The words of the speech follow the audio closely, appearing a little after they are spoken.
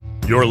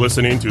You're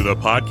listening to the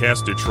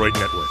Podcast Detroit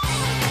Network.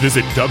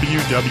 Visit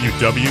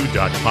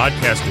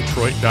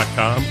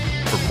www.podcastdetroit.com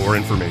for more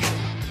information.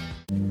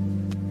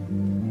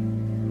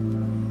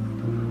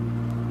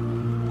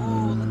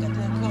 Oh, look at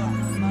that car.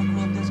 My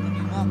girl, this gonna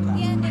be my car.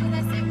 Yeah, nigga,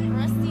 that same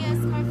rusty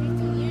ass car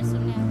 15 years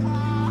from now.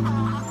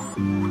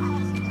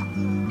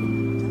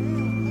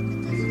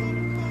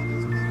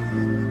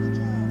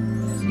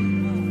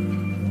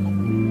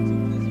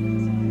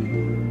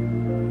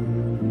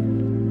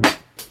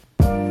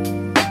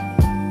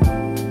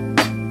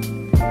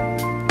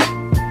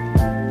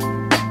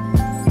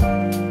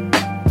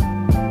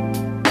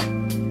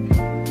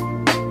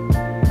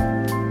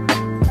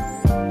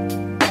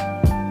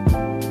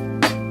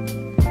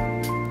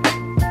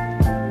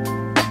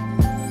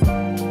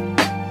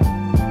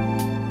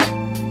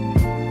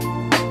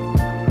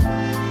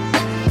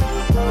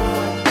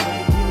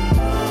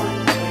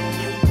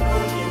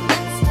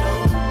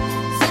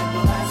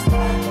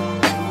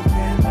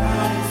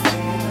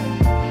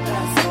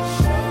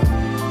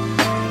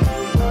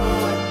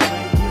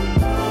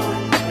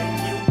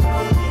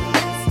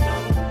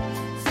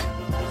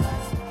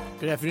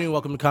 Good afternoon.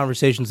 Welcome to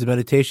Conversations and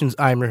Meditations.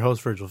 I'm your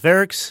host, Virgil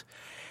Ferrix,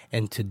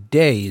 and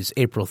today is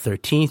April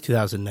 13th,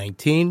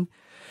 2019.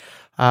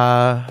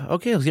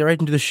 Okay, let's get right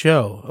into the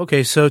show.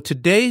 Okay, so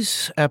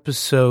today's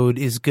episode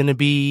is going to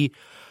be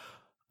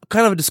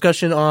kind of a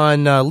discussion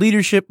on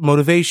leadership,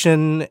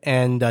 motivation,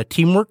 and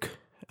teamwork,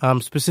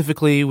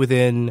 specifically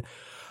within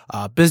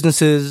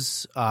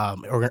businesses,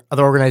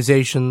 other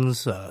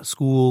organizations,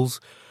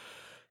 schools,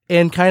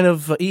 and kind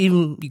of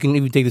even you can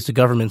even take this to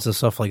governments and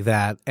stuff like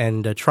that,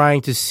 and trying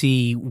to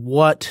see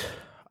what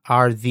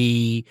are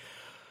the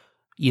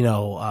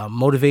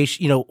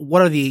motivation.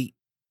 What are the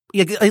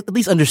at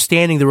least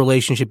understanding the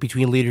relationship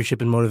between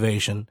leadership and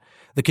motivation,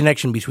 the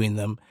connection between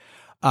them.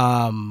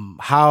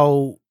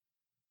 How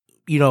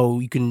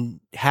you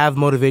can have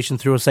motivation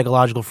through a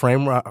psychological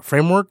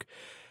framework.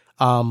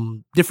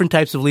 Different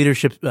types of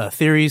leadership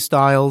theories,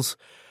 styles,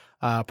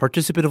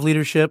 participative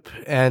leadership,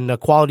 and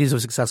qualities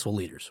of successful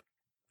leaders.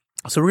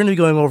 So we're going to be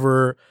going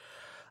over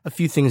a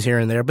few things here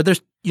and there, but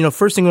there's,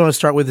 first thing we want to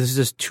start with is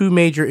just two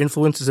major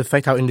influences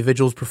affect how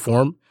individuals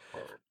perform,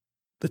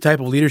 the type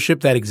of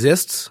leadership that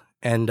exists,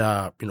 and,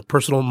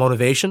 personal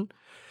motivation.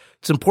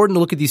 It's important to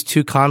look at these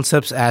two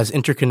concepts as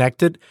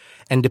interconnected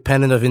and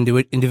dependent of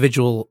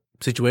individual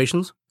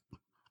situations.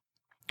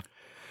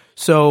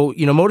 So,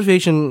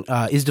 motivation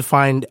is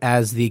defined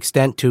as the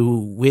extent to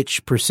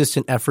which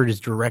persistent effort is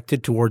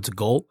directed towards a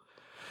goal.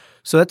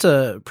 So that's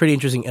a pretty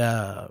interesting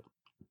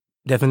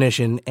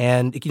definition,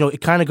 and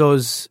it kind of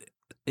goes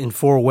in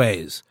four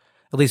ways.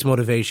 At least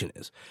motivation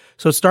is.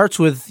 So it starts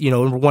with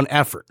number one,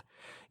 effort.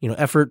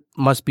 Effort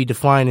must be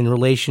defined in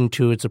relation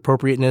to its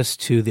appropriateness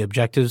to the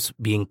objectives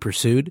being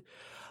pursued.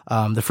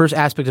 The first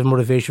aspect of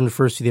motivation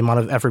refers to the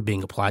amount of effort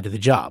being applied to the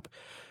job.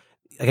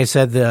 Like I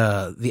said,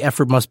 the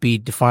effort must be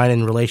defined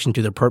in relation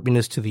to the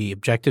appropriateness to the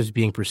objectives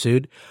being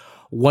pursued.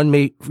 One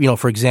may,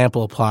 for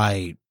example,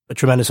 apply a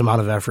tremendous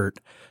amount of effort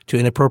to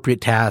inappropriate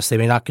tasks. They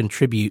may not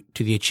contribute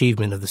to the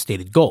achievement of the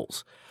stated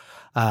goals.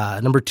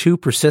 Number two,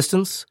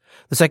 persistence.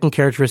 The second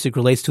characteristic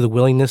relates to the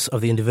willingness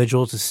of the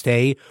individual to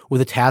stay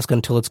with a task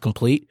until it's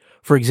complete.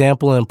 For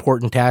example, an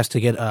important task to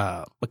get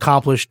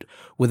accomplished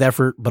with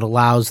effort, but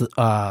allows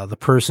the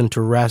person to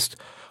rest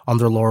on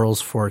their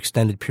laurels for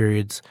extended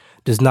periods,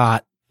 does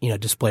not,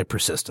 display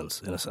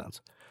persistence in a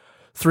sense.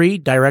 Three,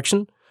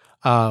 direction.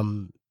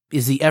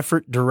 Is the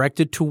effort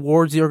directed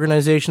towards the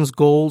organization's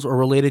goals or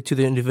related to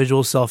the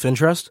individual's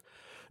self-interest?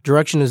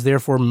 Direction is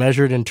therefore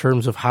measured in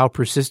terms of how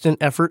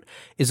persistent effort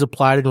is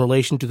applied in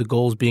relation to the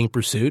goals being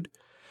pursued.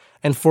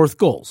 And fourth,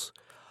 goals.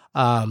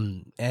 There are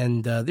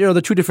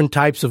the two different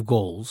types of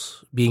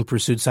goals being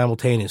pursued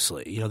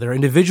simultaneously. There are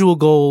individual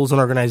goals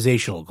and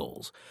organizational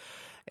goals.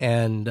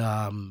 And,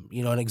 an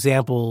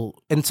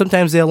example, and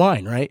sometimes they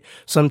align, right?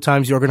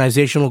 Sometimes the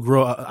organizational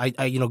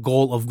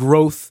goal of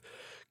growth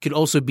could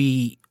also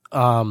be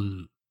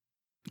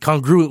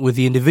congruent with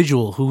the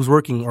individual who's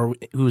working or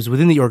who's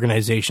within the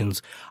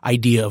organization's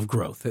idea of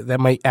growth. That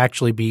might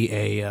actually be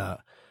a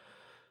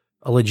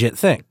legit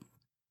thing.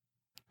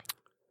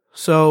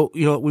 So,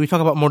 when we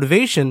talk about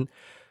motivation,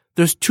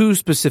 there's two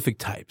specific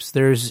types.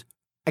 There's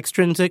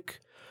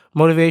extrinsic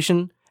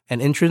motivation and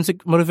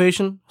intrinsic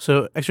motivation.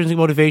 So extrinsic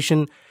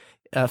motivation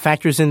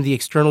factors in the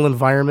external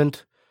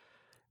environment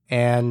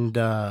and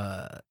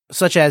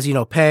such as,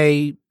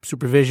 pay,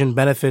 supervision,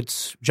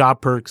 benefits,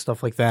 job perks,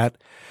 stuff like that.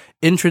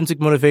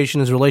 Intrinsic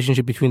motivation is a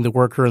relationship between the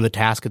worker and the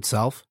task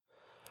itself.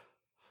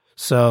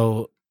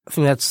 So I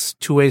think that's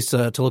two ways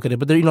to look at it.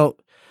 But there,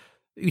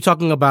 you're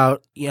talking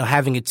about,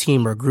 having a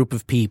team or a group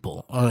of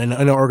people in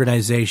an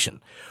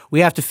organization. We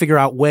have to figure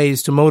out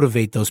ways to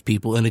motivate those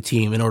people in a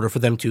team in order for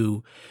them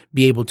to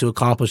be able to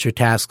accomplish their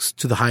tasks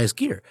to the highest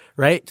gear,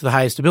 right? To the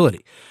highest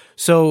ability.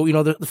 So,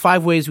 the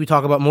 5 ways we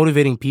talk about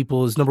motivating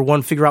people is number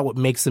 1, figure out what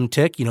makes them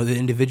tick, the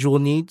individual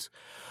needs.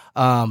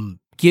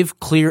 Give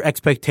clear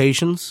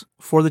expectations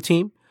for the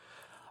team.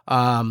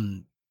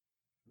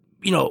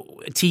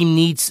 a team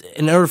needs,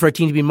 in order for a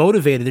team to be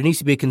motivated, there needs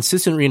to be a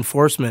consistent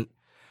reinforcement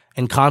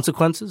and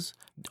consequences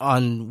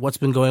on what's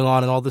been going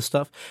on and all this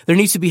stuff. There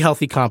needs to be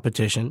healthy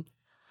competition.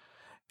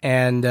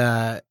 And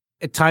at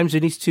times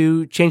it needs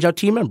to change out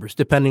team members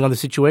depending on the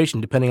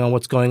situation, depending on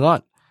what's going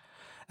on.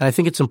 And I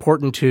think it's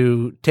important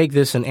to take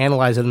this and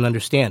analyze it and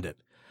understand it.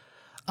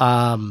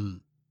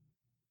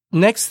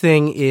 Next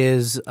thing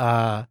is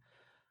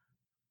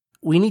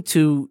we need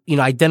to,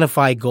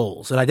 identify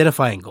goals and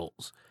identifying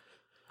goals.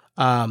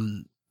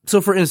 So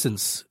for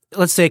instance,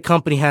 let's say a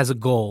company has a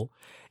goal,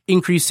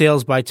 increase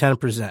sales by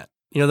 10%.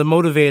 The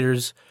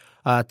motivators,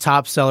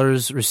 top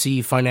sellers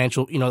receive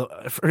financial,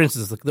 for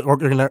instance, the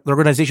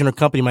organization or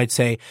company might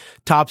say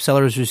top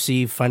sellers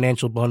receive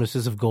financial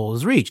bonuses if goal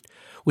is reached,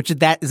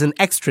 that is an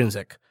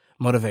extrinsic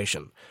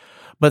motivation.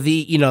 But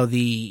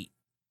the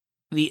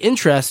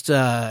interest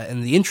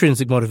and the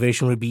intrinsic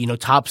motivation would be,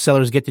 top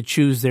sellers get to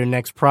choose their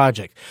next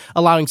project.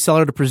 Allowing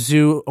seller to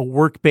pursue a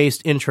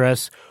work-based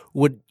interest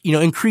would,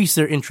 increase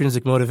their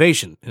intrinsic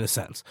motivation in a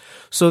sense.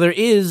 So there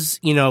is,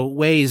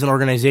 ways an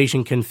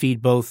organization can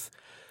feed both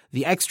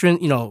the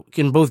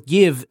can both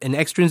give an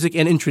extrinsic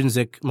and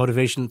intrinsic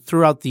motivation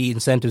throughout the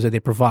incentives that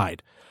they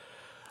provide.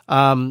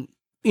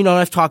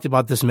 I've talked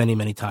about this many,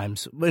 many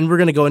times, and we're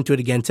going to go into it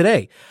again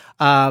today.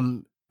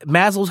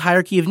 Maslow's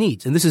hierarchy of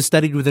needs, and this is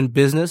studied within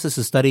business. This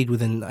is studied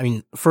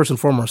within, first and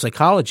foremost,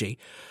 psychology.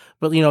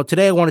 But,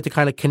 today I wanted to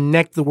kind of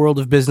connect the world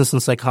of business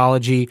and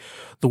psychology,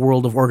 the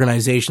world of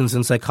organizations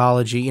and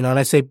psychology. And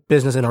I say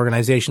business and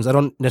organizations, I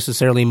don't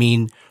necessarily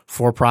mean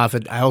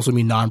for-profit. I also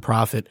mean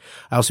nonprofit.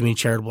 I also mean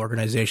charitable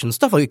organizations,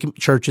 stuff like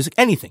churches,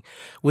 anything.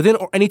 Within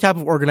any type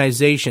of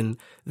organization,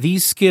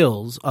 these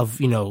skills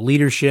of,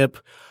 leadership,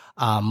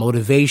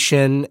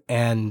 motivation,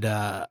 and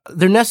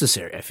they're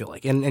necessary, I feel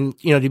like. And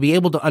to be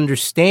able to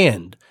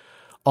understand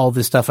all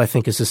this stuff, I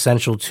think is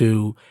essential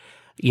to,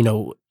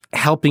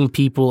 helping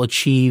people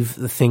achieve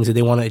the things that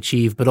they want to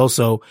achieve, but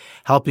also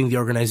helping the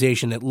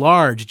organization at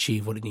large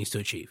achieve what it needs to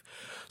achieve.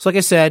 So like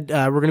I said,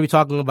 we're going to be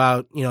talking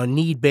about,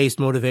 need-based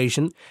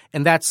motivation,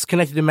 and that's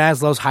connected to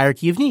Maslow's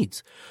hierarchy of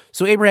needs.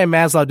 So Abraham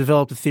Maslow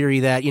developed a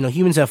theory that,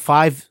 humans have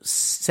 5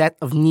 set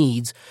of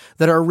needs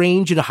that are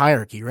arranged in a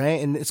hierarchy,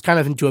 right? And it's kind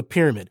of into a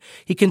pyramid.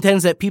 He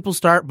contends that people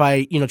start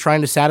by,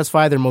 trying to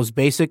satisfy their most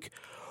basic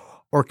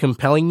or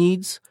compelling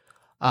needs,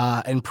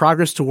 and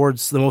progress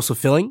towards the most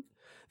fulfilling.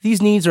 These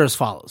needs are as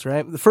follows,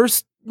 right? The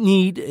first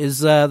need is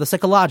the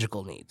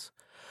psychological needs.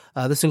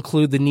 This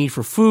include the need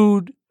for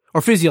food,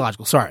 or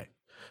physiological, sorry.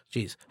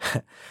 Jeez.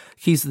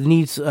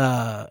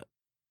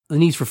 The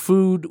needs for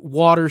food,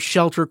 water,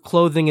 shelter,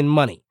 clothing, and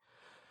money.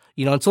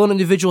 Until an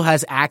individual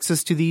has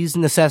access to these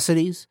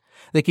necessities,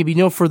 there can be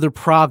no further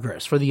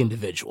progress for the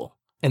individual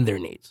and their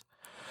needs.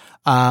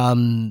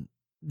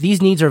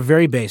 These needs are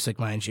very basic,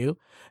 mind you,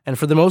 and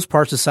for the most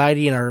part,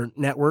 society and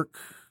our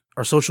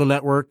social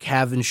network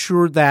have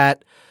ensured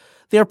that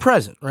they are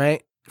present,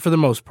 right? For the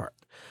most part,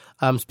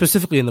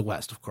 specifically in the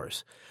West, of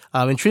course.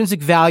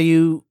 Intrinsic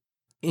value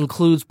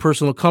includes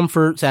personal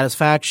comfort,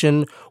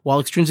 satisfaction, while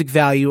extrinsic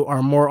value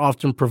are more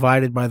often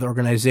provided by the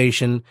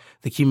organization,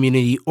 the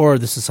community, or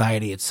the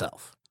society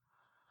itself.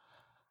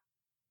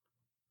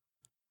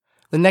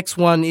 The next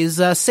one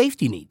is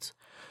safety needs.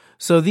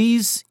 So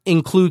these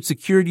include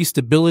security,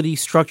 stability,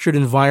 structured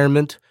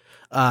environment,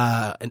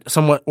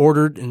 somewhat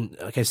ordered and,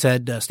 like I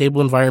said,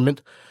 stable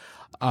environment.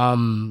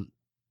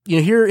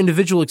 Here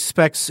individual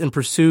expects and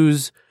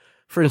pursues,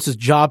 for instance,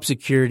 job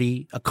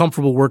security, a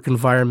comfortable work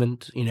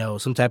environment,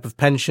 some type of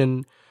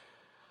pension.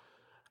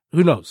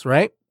 Who knows,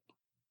 right?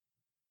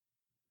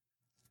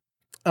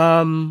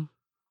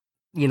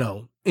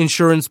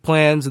 Insurance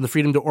plans and the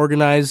freedom to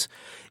organize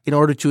in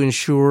order to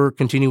ensure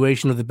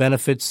continuation of the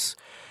benefits.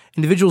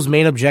 Individuals'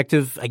 main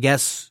objective, I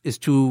guess, is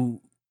to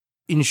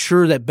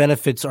ensure that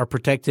benefits are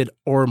protected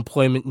or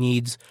employment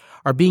needs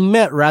are being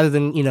met rather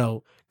than,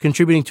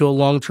 contributing to a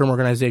long-term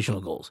organizational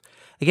goals.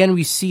 Again,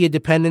 we see a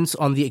dependence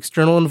on the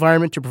external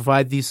environment to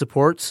provide these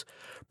supports.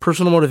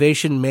 Personal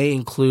motivation may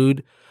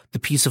include the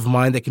peace of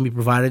mind that can be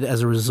provided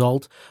as a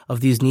result of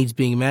these needs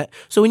being met.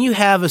 So when you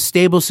have a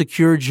stable,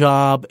 secure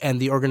job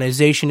and the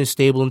organization is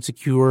stable and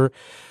secure,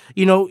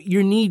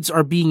 your needs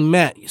are being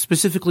met,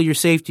 specifically your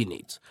safety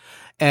needs.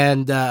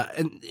 And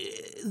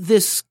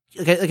this,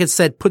 like I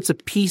said, puts a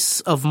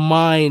peace of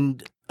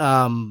mind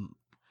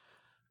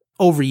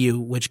over you,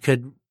 which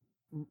could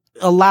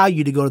allow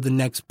you to go to the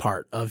next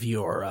part of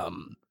your,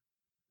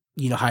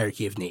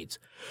 hierarchy of needs.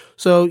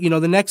 So,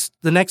 the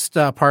next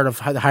part of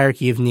the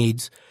hierarchy of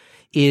needs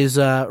is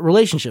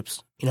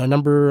relationships.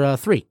 Number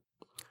 3,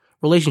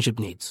 relationship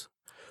needs.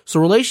 So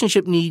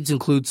relationship needs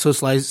include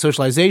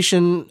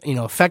socialization,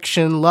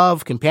 affection,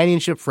 love,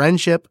 companionship,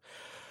 friendship.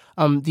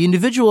 The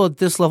individual at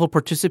this level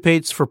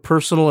participates for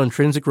personal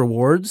intrinsic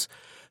rewards.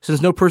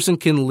 Since no person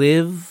can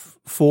live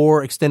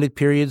for extended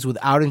periods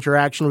without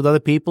interaction with other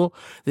people,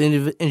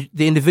 the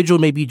individual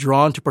may be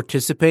drawn to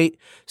participate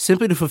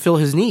simply to fulfill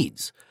his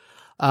needs.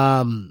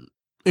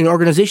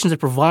 organizations that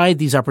provide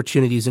these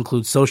opportunities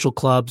include social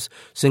clubs,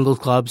 single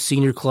clubs,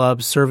 senior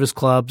clubs, service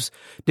clubs,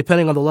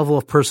 depending on the level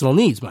of personal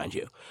needs, mind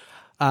you.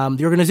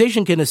 The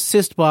organization can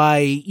assist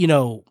by,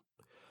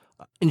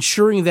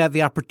 ensuring that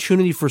the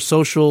opportunity for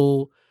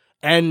social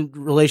and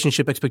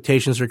relationship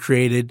expectations are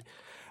created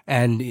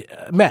and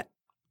met.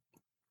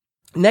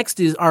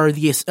 Next are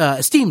the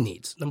esteem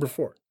needs, number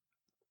 4.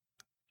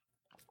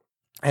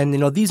 And,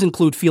 these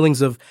include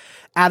feelings of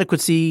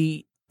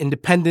adequacy,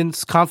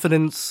 independence,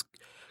 confidence,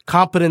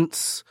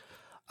 competence,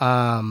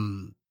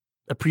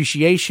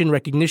 appreciation,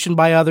 recognition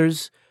by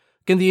others.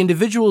 Again, the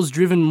individual is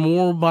driven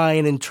more by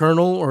an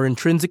internal or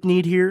intrinsic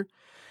need here.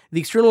 The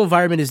external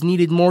environment is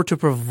needed more to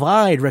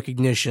provide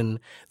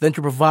recognition than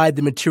to provide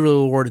the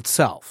material reward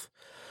itself.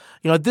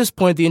 At this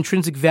point, the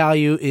intrinsic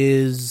value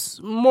is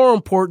more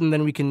important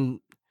than we can,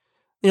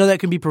 that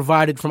can be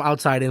provided from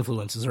outside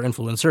influences or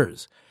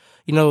influencers.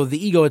 The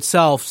ego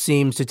itself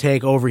seems to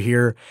take over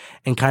here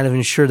and kind of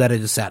ensure that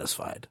it is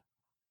satisfied.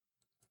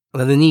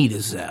 That the need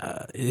is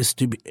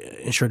to be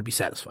ensured to be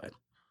satisfied.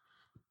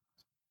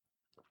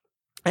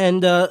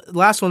 And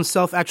last one,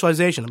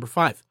 self-actualization, number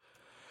 5.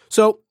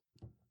 So,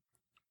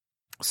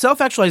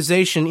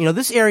 self-actualization,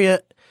 this area,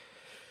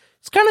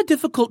 it's kind of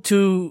difficult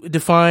to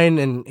define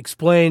and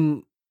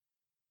explain,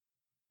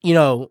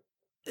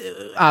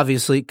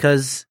 obviously,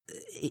 because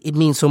it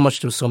means so much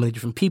to so many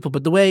different people.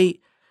 But the way,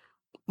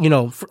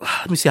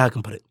 let me see how I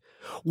can put it.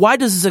 Why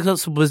does a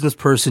successful business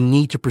person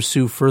need to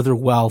pursue further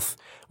wealth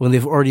when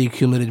they've already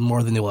accumulated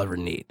more than they will ever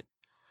need?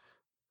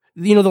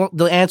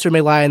 The answer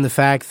may lie in the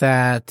fact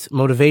that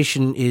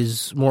motivation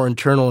is more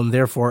internal and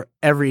therefore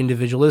every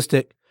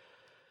individualistic,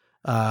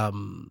 like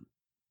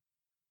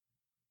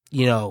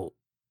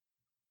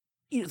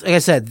I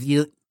said,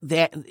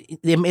 they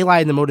may lie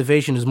in the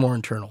motivation is more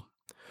internal.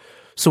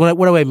 So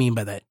what do I mean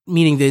by that?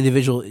 Meaning the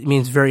individual, it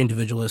means very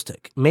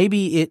individualistic.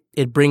 Maybe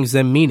it brings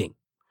them meaning.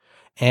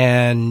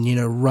 And,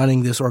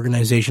 running this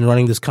organization,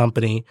 running this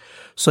company.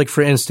 So like,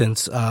 for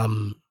instance,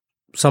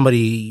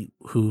 somebody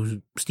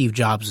who Steve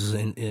Jobs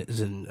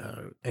is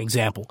an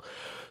example,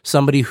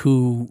 somebody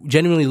who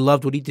genuinely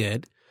loved what he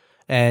did.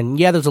 And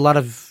there's a lot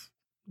of,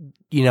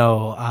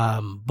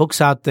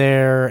 books out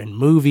there and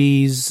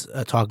movies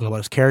talking about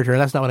his character. And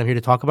that's not what I'm here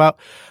to talk about.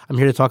 I'm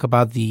here to talk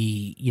about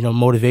the,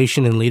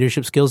 motivation and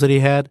leadership skills that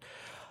he had,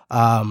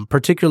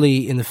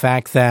 particularly in the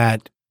fact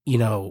that,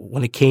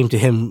 when it came to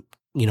him,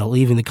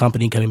 leaving the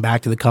company, coming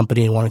back to the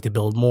company and wanting to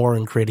build more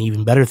and creating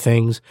even better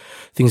things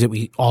that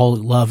we all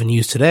love and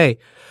use today.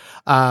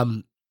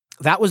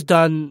 That was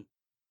done,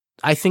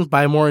 I think,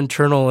 by a more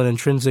internal and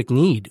intrinsic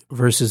need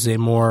versus a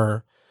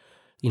more,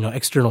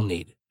 external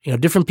need.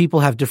 Different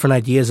people have different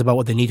ideas about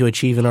what they need to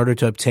achieve in order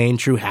to obtain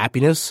true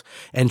happiness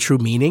and true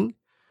meaning.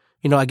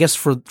 I guess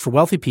for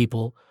wealthy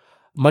people,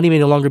 money may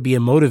no longer be a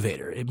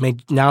motivator. It may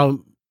now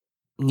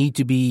need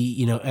to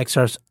be,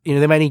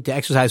 they might need to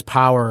exercise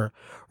power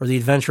or the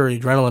adventure or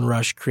adrenaline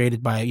rush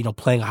created by,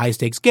 playing a high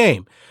stakes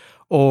game,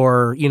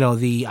 or,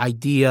 the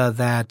idea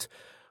that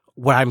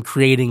what I'm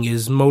creating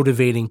is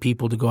motivating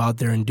people to go out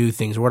there and do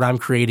things, or what I'm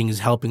creating is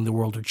helping the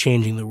world or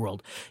changing the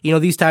world.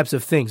 These types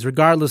of things,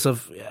 regardless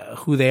of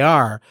who they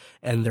are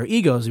and their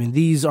egos.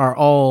 These are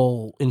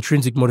all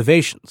intrinsic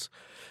motivations.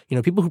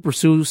 People who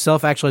pursue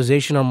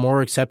self-actualization are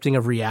more accepting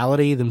of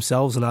reality,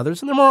 themselves and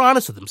others, and they're more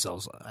honest with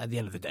themselves at the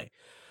end of the day.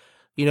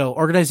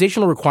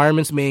 Organizational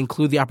requirements may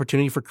include the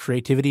opportunity for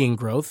creativity and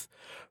growth.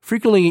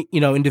 Frequently,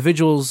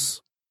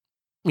 individuals,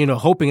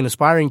 hoping and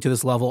aspiring to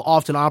this level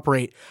often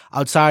operate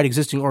outside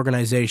existing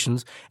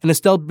organizations and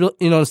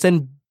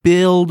instead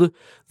build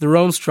their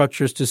own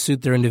structures to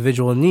suit their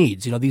individual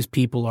needs. These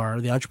people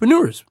are the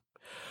entrepreneurs,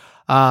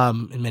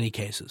 in many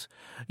cases.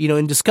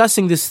 In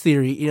discussing this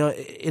theory,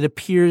 it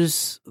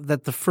appears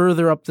that the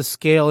further up the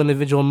scale an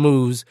individual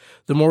moves,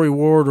 the more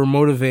reward or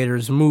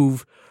motivators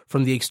move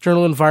from the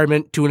external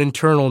environment to an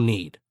internal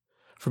need,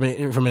 from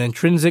an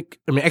extrinsic,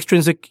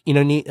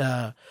 need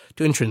to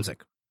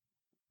intrinsic.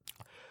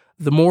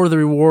 The more the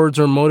rewards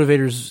or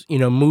motivators,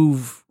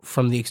 move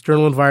from the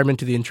external environment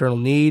to the internal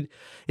need,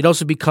 it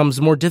also becomes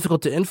more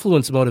difficult to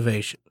influence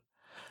motivation,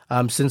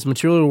 since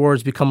material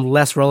rewards become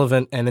less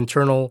relevant and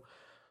internal,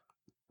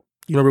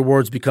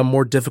 rewards become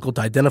more difficult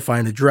to identify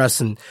and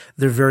address, and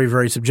they're very,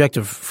 very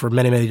subjective for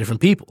many, many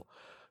different people.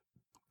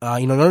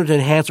 In order to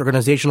enhance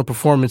organizational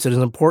performance, it is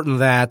important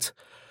that,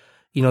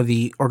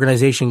 the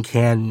organization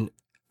can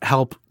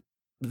help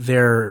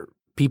their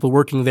people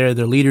working there,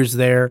 their leaders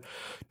there,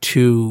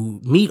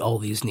 to meet all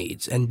these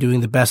needs and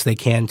doing the best they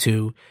can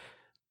to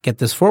get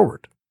this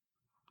forward.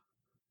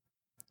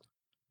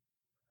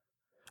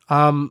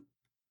 The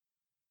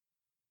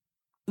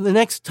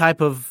next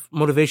type of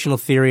motivational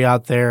theory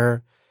out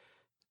there,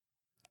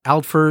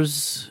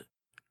 Alderfer's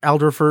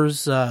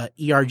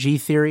ERG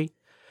theory.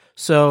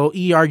 So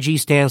ERG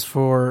stands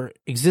for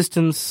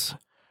existence,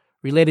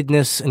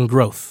 relatedness, and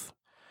growth.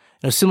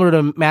 Similar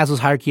to Maslow's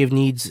hierarchy of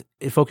needs,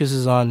 it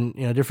focuses on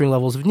differing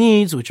levels of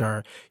needs, which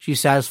are she's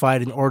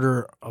satisfied in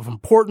order of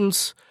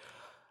importance.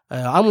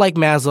 Unlike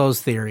Maslow's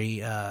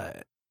theory,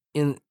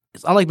 in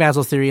it's unlike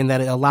Maslow's theory in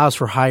that it allows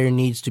for higher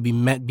needs to be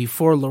met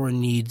before lower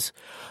needs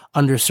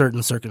under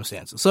certain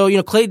circumstances.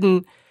 So,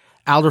 Clayton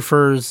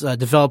Alderfer's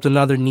developed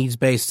another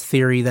needs-based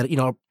theory that,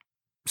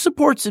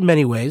 supports in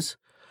many ways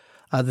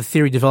the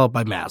theory developed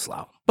by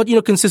Maslow, but,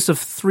 consists of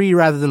 3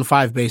 rather than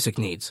 5 basic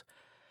needs.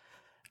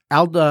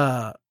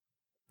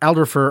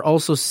 Alderfer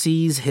also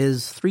sees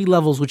his 3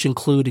 levels, which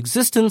include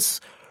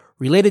existence,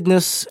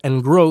 relatedness,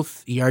 and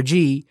growth,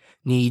 ERG,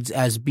 needs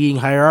as being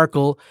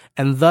hierarchical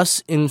and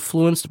thus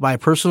influenced by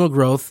personal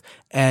growth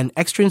and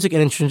extrinsic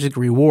and intrinsic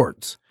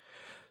rewards.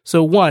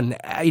 So 1,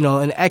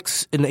 an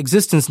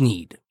existence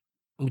need.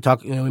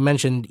 We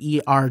mentioned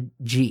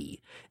ERG,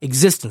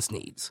 existence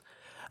needs.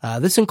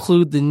 This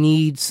include the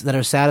needs that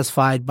are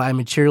satisfied by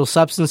material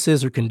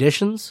substances or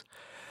conditions.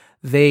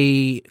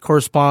 They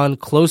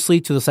correspond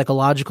closely to the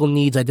psychological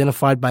needs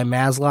identified by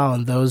Maslow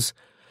and those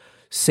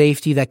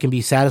safety that can be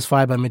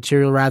satisfied by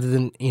material rather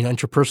than,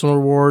 interpersonal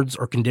rewards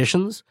or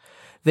conditions.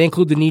 They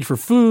include the need for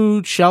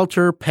food,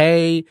 shelter,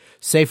 pay,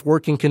 safe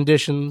working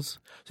conditions.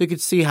 So you can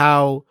see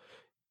how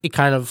it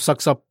kind of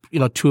sucks up, 2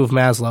 of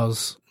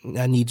Maslow's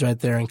needs right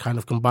there and kind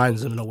of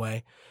combines them in a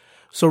way.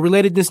 So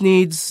relatedness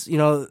needs,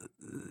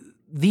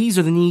 these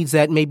are the needs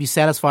that may be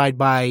satisfied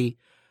by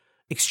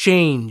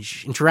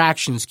exchange,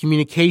 interactions,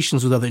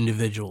 communications with other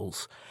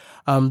individuals.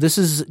 This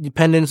is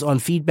dependence on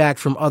feedback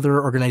from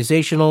other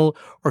organizational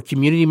or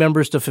community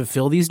members to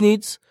fulfill these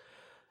needs.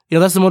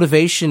 Thus the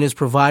motivation is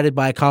provided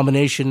by a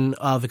combination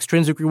of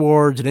extrinsic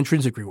rewards and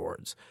intrinsic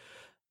rewards.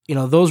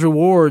 Those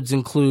rewards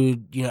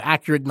include,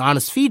 accurate and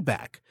honest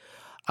feedback,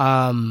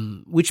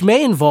 which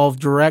may involve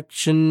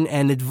direction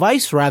and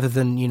advice rather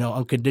than,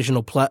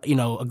 unconditional,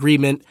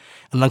 agreement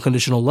and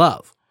unconditional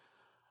love.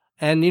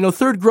 And,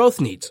 third, growth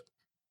needs.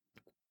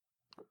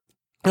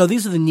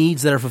 These are the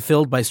needs that are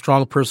fulfilled by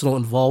strong personal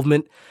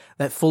involvement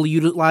that fully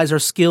utilize our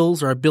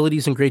skills, our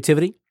abilities, and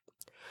creativity.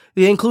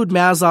 They include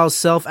Maslow's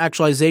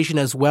self-actualization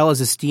as well as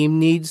esteem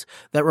needs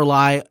that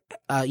rely,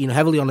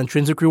 heavily on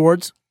intrinsic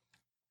rewards.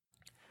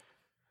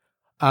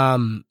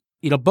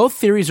 Both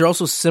theories are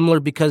also similar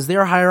because they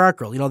are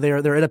hierarchical.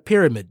 They're in a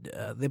pyramid.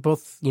 They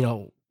both,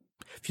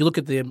 if you look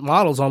at the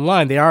models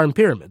online, they are in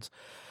pyramids.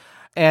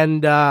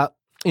 And,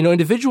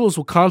 individuals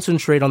will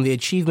concentrate on the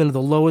achievement of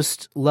the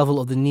lowest level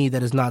of the need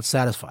that is not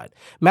satisfied.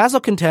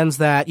 Maslow contends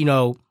that,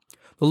 the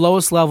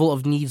lowest level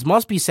of needs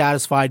must be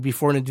satisfied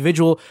before an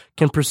individual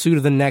can pursue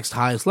to the next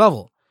highest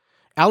level.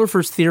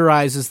 Alderfer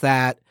theorizes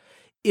that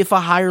if a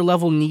higher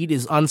level need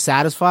is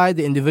unsatisfied,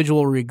 the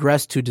individual will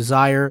regress to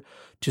desire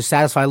to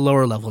satisfy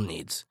lower level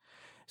needs.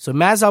 So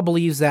Maslow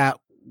believes that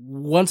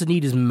once a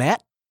need is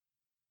met,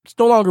 it's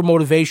no longer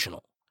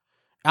motivational.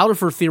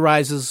 Alderfer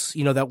theorizes,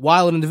 that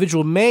while an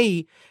individual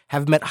may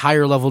have met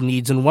higher level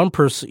needs in one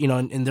person,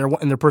 in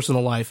their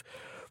personal life,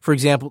 for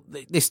example,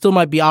 they still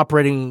might be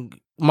operating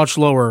much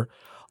lower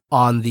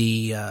on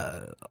the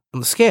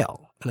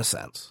scale, in a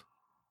sense.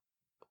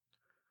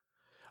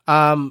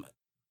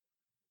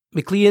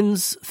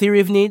 McLean's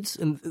theory of needs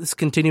and this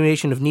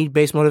continuation of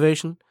need-based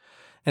motivation.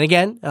 And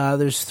again,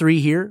 there's 3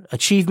 here: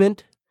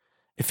 achievement,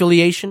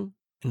 affiliation,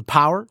 and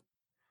power.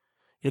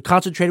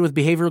 Concentrated with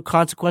behavioral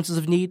consequences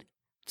of need.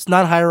 It's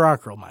not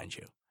hierarchical, mind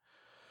you.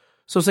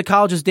 So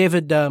psychologist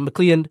David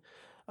McLean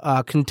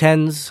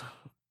contends,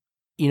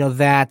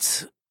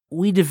 that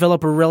we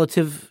develop a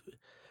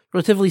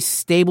relatively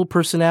stable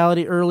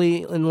personality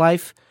early in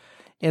life,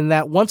 and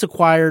that once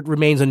acquired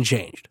remains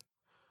unchanged.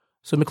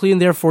 So McLean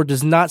therefore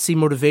does not see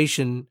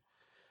motivation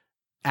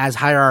as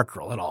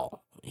hierarchical at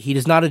all. He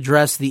does not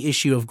address the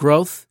issue of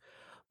growth,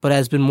 but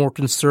has been more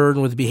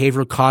concerned with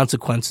behavioral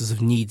consequences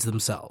of needs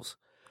themselves.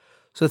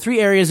 So the 3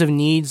 areas of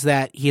needs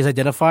that he has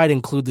identified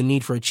include the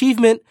need for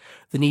achievement,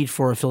 the need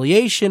for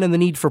affiliation, and the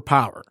need for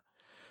power.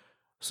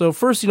 So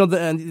first,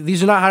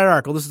 these are not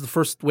hierarchical. This is the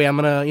first way I'm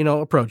going to,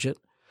 approach it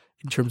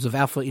in terms of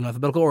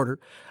alphabetical order.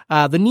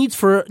 The need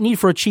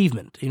for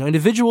achievement.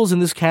 Individuals in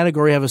this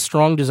category have a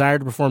strong desire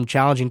to perform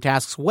challenging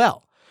tasks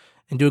well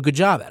and do a good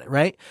job at it,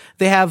 right?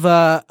 They have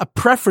a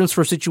preference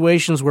for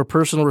situations where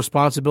personal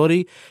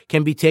responsibility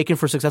can be taken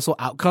for successful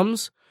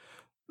outcomes.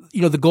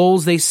 The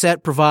goals they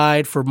set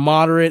provide for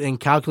moderate and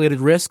calculated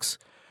risks.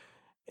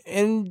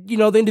 And,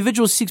 the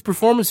individual seeks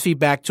performance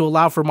feedback to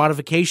allow for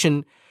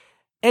modification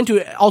and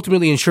to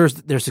ultimately ensure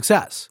their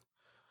success.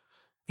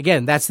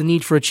 Again, that's the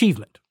need for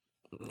achievement.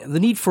 The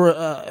need for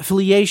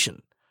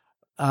affiliation.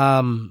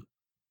 People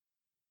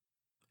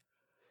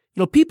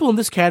in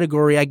this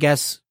category, I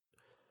guess,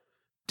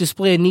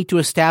 display a need to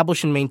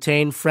establish and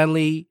maintain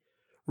friendly,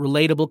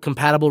 relatable,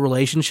 compatible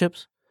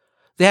relationships.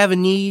 They have a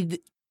need,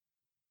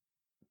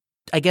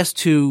 I guess,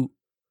 to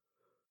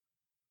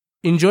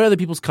enjoy other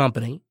people's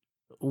company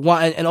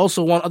and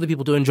also want other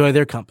people to enjoy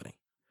their company.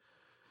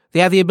 They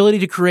have the ability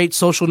to create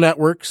social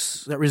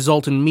networks that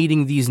result in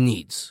meeting these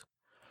needs.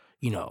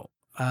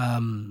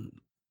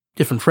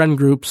 Different friend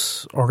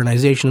groups,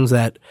 organizations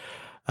that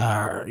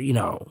are,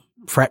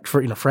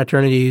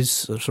 fraternities,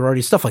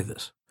 sororities, stuff like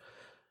this.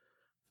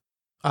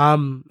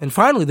 And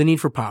finally, the need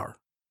for power.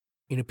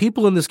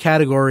 People in this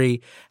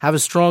category have a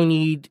strong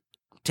need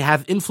to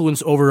have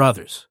influence over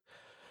others.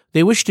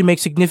 They wish to make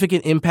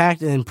significant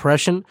impact and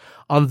impression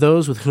on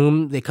those with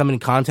whom they come in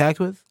contact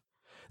with.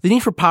 The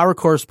need for power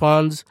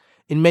corresponds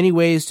in many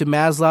ways to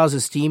Maslow's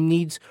esteem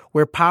needs,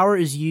 where power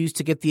is used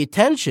to get the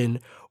attention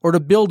or to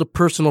build a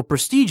personal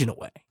prestige in a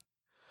way.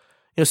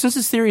 Since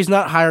this theory is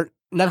not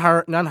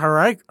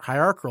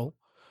hierarchical,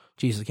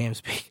 Jesus, I can't even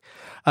speak.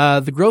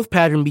 The growth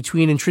pattern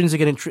between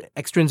intrinsic and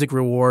extrinsic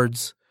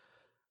rewards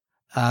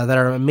that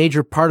are a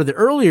major part of the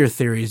earlier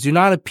theories do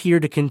not appear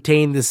to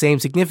contain the same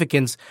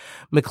significance.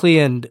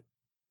 McLeland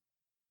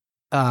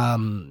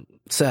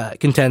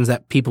contends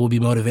that people will be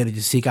motivated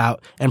to seek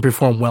out and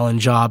perform well in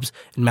jobs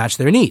and match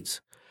their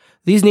needs.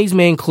 These needs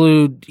may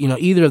include,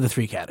 either of the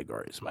three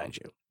categories, mind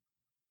you.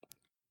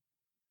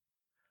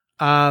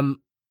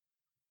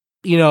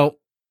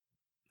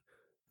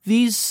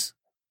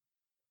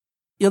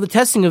 The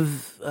testing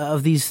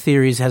of these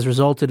theories has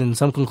resulted in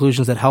some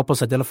conclusions that help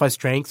us identify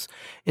strengths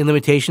and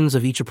limitations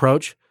of each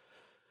approach.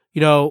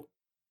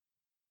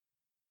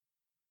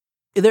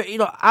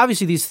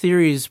 Obviously these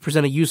theories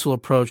present a useful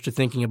approach to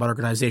thinking about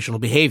organizational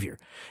behavior.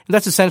 And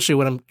that's essentially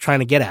what I'm trying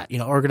to get at.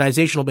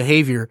 Organizational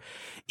behavior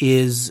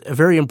is a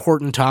very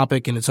important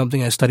topic, and it's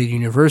something I studied at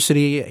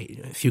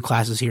university, a few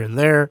classes here and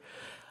there,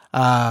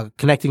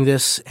 connecting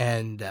this.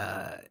 And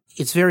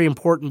it's very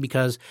important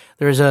because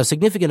there's a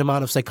significant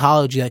amount of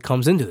psychology that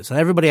comes into this. And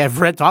everybody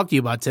I've talked to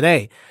you about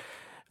today,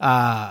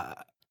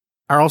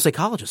 are all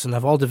psychologists and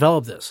have all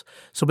developed this.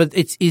 But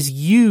it is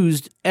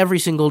used every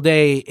single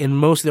day in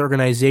most of the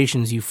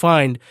organizations you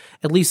find,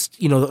 at least,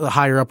 the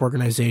higher up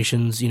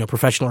organizations,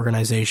 professional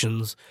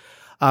organizations,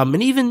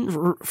 and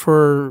even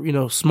for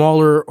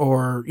smaller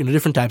or,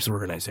 different types of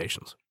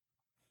organizations.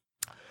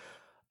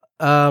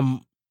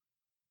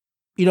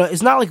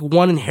 It's not like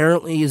one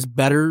inherently is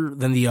better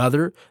than the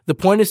other. The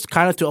point is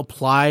kind of to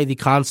apply the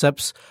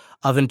concepts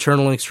of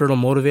internal and external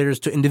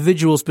motivators to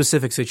individual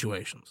specific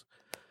situations.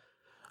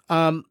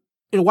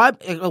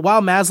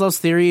 While Maslow's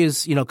theory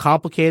is,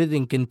 complicated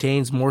and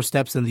contains more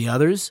steps than the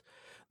others,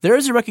 there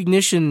is a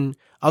recognition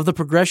of the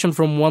progression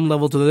from one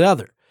level to the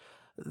other.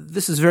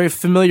 This is very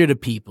familiar to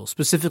people,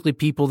 specifically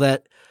people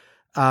that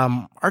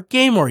are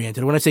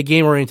game-oriented. When I say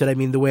game-oriented, I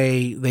mean the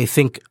way they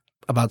think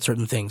about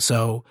certain things.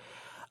 So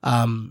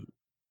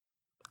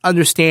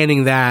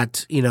understanding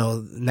that,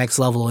 next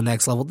level and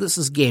next level, this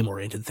is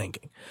game-oriented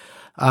thinking.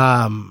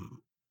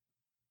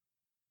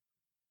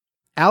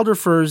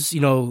 Alderfer's,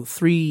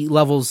 3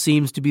 levels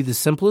seems to be the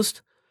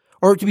simplest,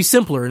 or to be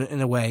simpler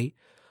in a way,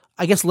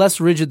 I guess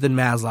less rigid than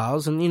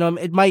Maslow's. And,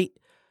 it might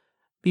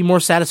be more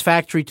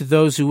satisfactory to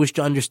those who wish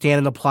to understand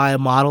and apply a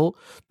model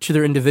to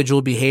their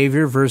individual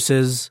behavior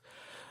versus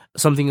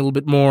something a little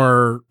bit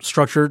more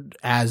structured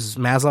as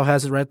Maslow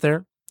has it right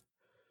there.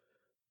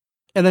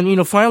 And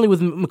then, finally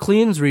with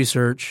McLean's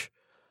research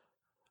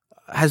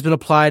has been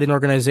applied in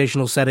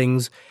organizational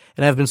settings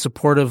and have been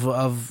supportive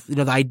of,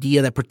 the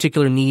idea that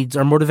particular needs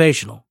are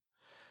motivational.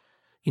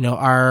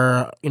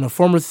 Our,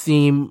 former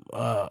theme,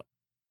 when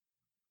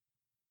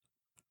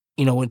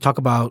we talk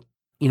about,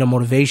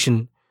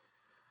 motivation,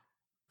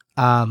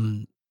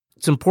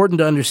 it's important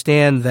to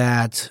understand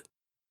that,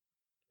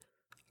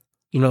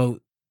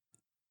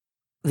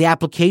 the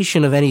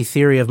application of any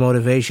theory of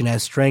motivation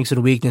has strengths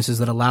and weaknesses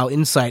that allow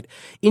insight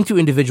into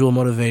individual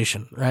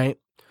motivation, right?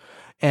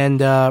 And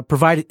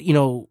provide,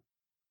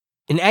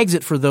 an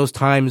exit for those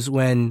times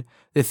when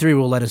the theory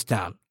will let us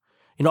down.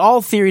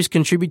 All theories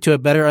contribute to a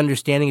better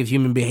understanding of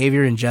human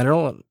behavior in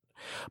general,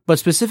 but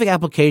specific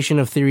application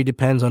of theory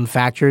depends on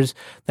factors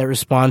that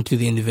respond to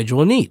the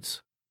individual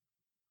needs.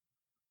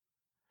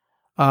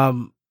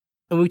 And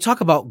when we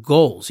talk about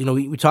goals,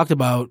 we talked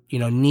about,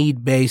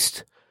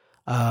 need-based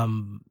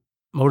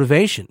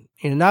motivation.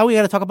 Now we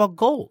got to talk about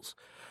goals.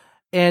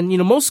 And,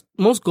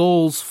 most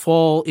goals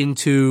fall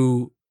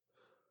into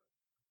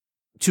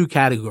 2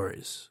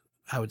 categories,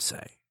 I would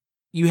say.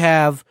 You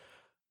have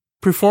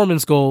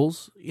performance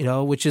goals,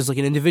 which is like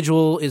an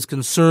individual is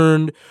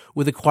concerned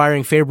with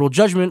acquiring favorable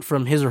judgment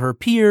from his or her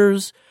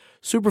peers,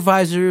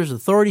 supervisors,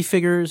 authority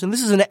figures, and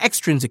this is an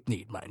extrinsic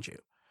need, mind you.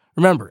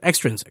 Remember,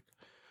 extrinsic,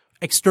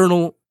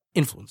 external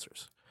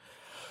influencers.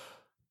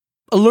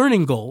 A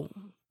learning goal,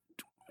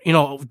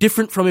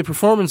 different from a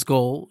performance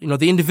goal,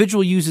 the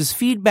individual uses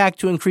feedback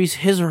to increase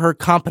his or her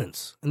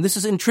competence, and this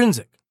is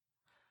intrinsic.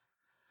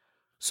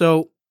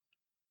 So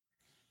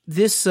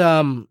this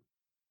comes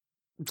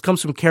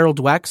from Carol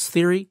Dweck's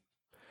theory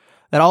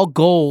that all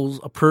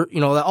goals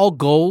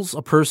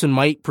a person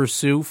might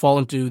pursue fall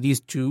into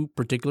these 2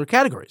 particular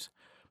categories: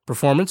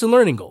 performance and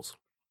learning goals.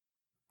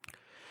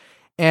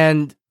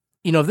 And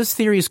if this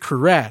theory is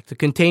correct, it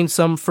contains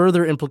some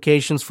further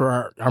implications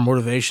for our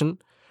motivation.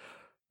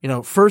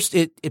 First,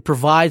 it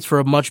provides for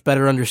a much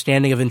better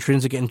understanding of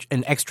intrinsic and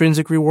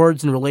extrinsic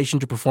rewards in relation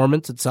to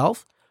performance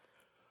itself.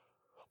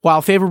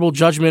 While favorable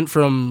judgment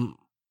from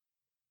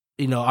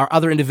our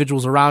other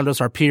individuals around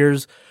us, our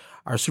peers,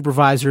 our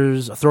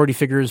supervisors, authority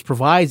figures,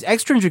 provides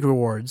extrinsic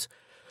rewards,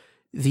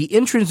 the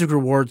intrinsic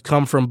rewards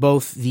come from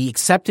both the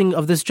accepting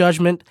of this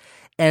judgment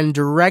and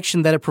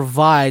direction that it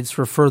provides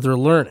for further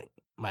learning,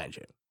 mind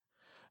you.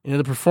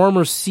 The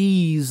performer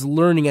sees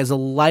learning as a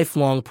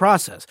lifelong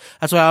process.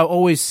 That's why I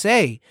always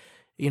say,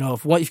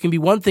 if you can be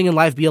one thing in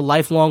life, be a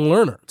lifelong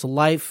learner. It's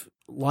a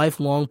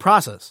lifelong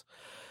process.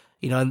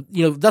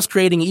 Thus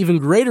creating an even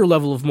greater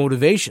level of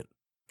motivation,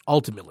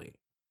 ultimately.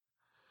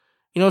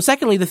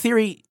 Secondly, the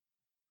theory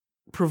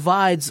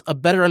provides a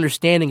better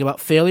understanding about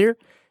failure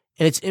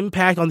and its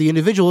impact on the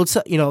individual,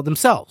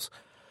 themselves.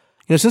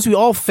 Since we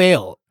all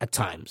fail at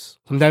times,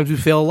 sometimes we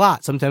fail a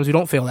lot, sometimes we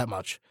don't fail that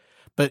much.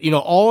 But, in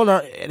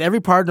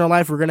every part in our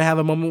life, we're going to have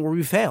a moment where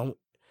we fail.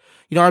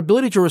 Our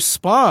ability to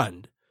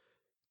respond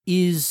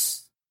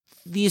is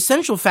the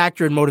essential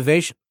factor in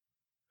motivation.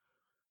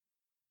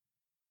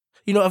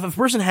 If a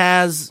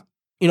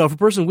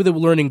person with a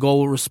learning goal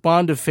will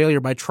respond to failure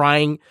by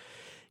trying,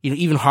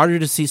 even harder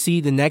to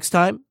succeed the next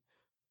time,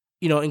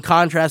 in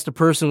contrast, a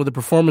person with a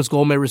performance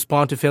goal may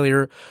respond to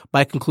failure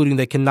by concluding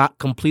they cannot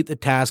complete the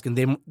task and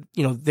they,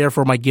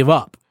 therefore might give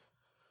up.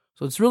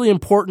 So it's really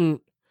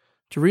important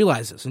to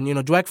realize this. And,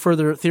 Dweck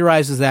further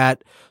theorizes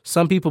that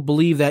some people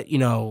believe that,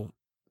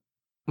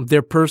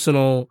 their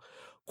personal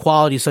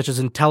qualities such as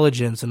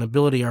intelligence and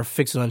ability are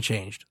fixed and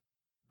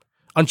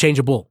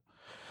unchangeable.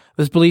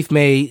 This belief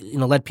may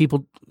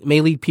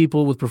lead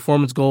people with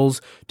performance goals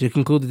to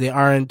conclude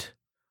that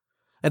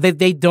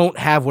they don't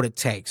have what it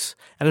takes,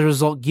 and as a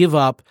result give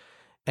up,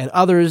 and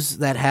others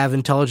that have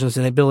intelligence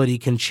and ability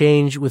can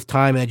change with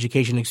time and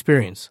education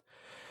experience.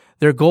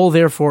 Their goal,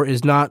 therefore,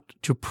 is not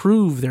to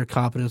prove their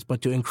competence,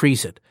 but to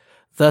increase it.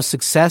 Thus,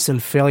 success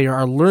and failure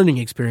are learning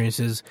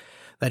experiences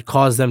that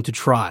cause them to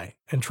try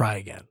and try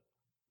again.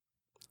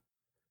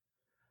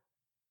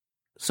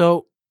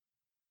 So,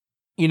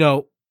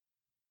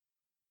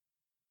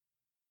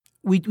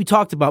 we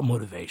talked about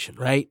motivation,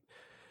 right?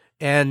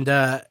 And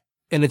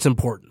its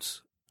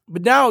importance.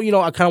 But now,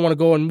 I kind of want to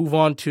go and move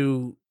on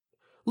to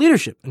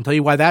leadership and tell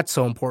you why that's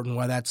so important,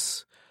 why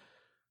that's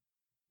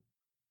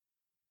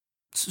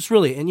it's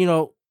really,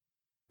 and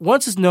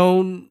once it's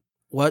known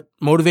what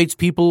motivates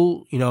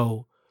people,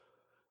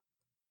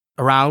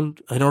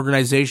 around an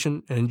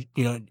organization and,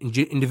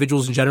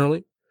 individuals in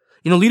generally,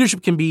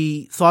 leadership can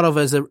be thought of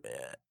as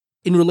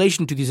in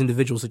relation to these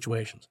individual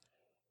situations.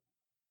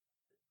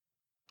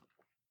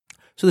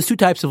 So there's two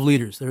types of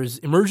leaders. There's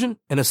emergent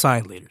and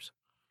assigned leaders.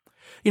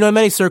 In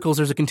many circles,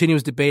 there's a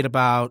continuous debate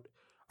about,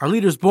 are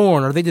leaders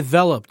born? Are they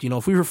developed?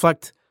 If we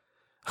reflect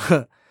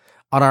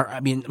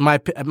on in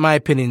my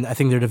opinion, I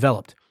think they're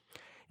developed.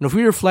 If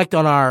we reflect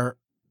on our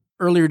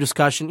earlier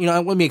discussion,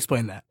 let me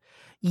explain that.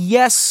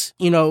 Yes,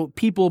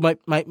 people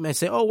might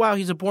say, oh, wow,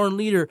 he's a born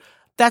leader.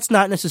 That's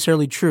not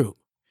necessarily true.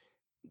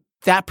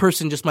 That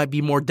person just might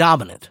be more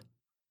dominant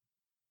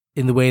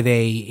in the way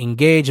they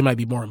engage. It might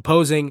be more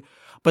imposing,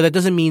 but that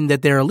doesn't mean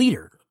that they're a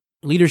leader.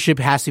 Leadership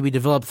has to be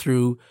developed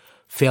through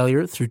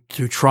failure,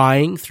 through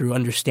trying, through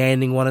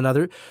understanding one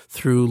another,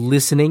 through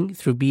listening,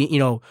 through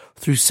being,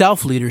 through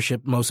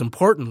self-leadership, most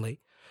importantly,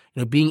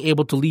 being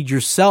able to lead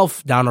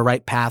yourself down a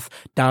right path,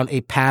 down a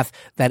path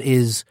that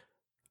is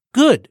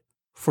good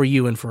for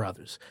you and for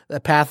others, a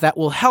path that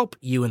will help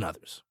you and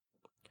others.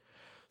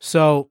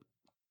 So,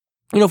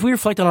 if we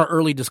reflect on our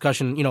early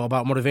discussion,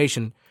 about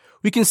motivation,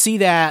 we can see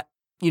that,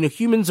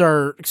 humans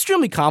are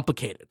extremely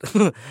complicated.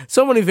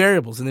 So many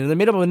variables, and they're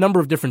made up of a number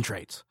of different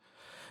traits.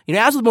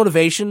 As with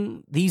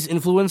motivation, these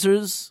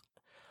influencers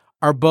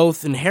are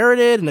both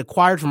inherited and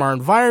acquired from our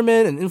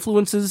environment and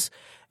influences.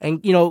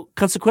 And,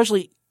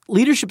 consequently,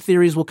 leadership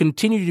theories will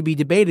continue to be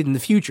debated in the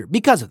future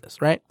because of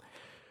this, right?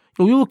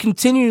 And we will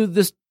continue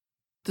this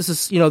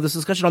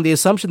discussion on the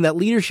assumption that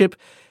leadership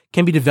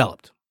can be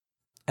developed.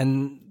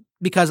 And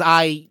because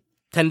I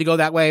tend to go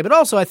that way, but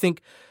also I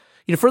think,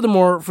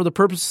 furthermore, for the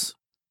purpose,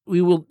 we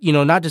will,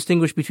 not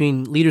distinguish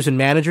between leaders and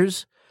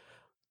managers.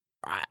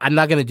 I'm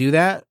not going to do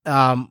that,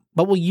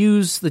 but we'll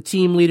use the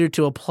team leader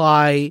to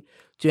apply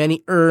to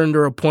any earned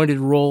or appointed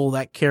role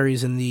that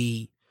carries in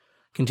the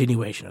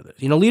continuation of this.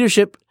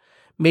 Leadership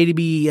may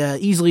be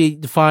easily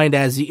defined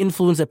as the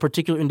influence that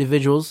particular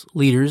individuals,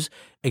 leaders,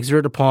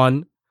 exert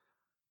upon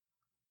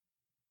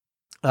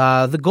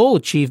the goal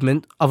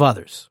achievement of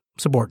others,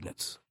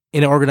 subordinates,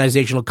 in an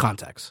organizational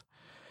context.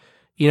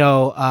 In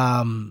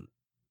a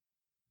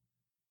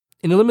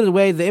limited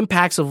way, the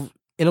impacts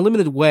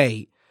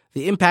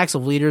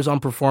of leaders on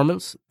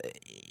performance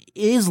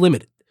is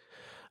limited.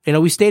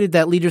 We stated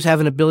that leaders have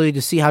an ability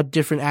to see how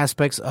different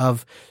aspects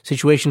of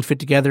situation fit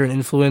together and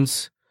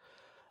influence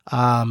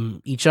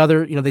each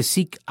other. They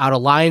seek out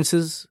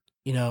alliances,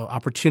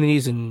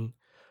 opportunities, and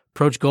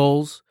approach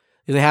goals.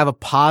 They have a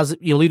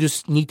positive.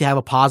 Leaders need to have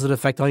a positive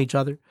effect on each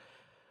other.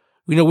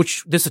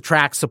 Which this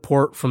attracts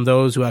support from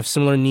those who have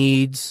similar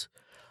needs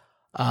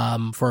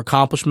for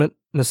accomplishment,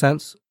 in a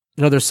sense.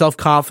 Their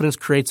self-confidence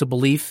creates a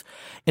belief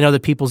in other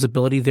people's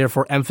ability.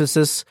 Therefore,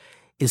 emphasis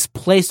is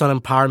placed on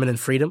empowerment and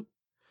freedom.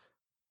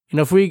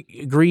 If we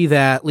agree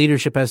that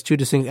leadership has two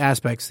distinct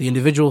aspects, the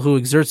individual who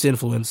exerts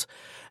influence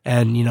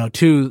and,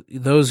 two,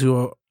 those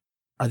who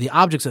are the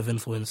objects of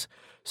influence,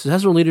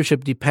 successful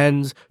leadership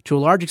depends to a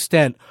large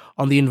extent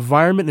on the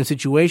environment and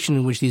situation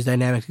in which these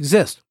dynamics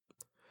exist.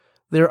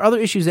 There are other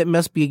issues that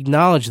must be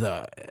acknowledged,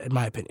 though, in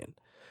my opinion.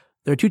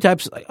 There are two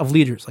types of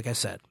leaders, like I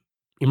said.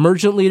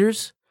 Emergent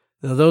leaders,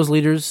 those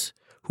leaders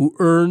who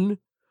earn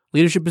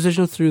leadership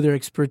positions through their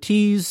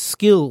expertise,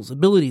 skills,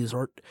 abilities,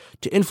 or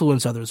to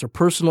influence others, or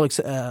personal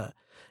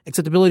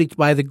acceptability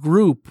by the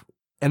group,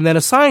 and then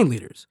assigned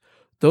leaders,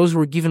 those who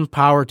are given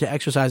power to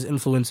exercise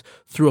influence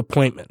through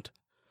appointment.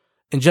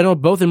 In general,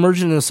 both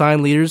emergent and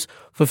assigned leaders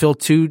fulfill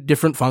two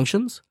different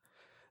functions.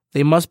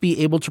 They must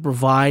be able to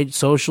provide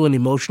social and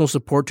emotional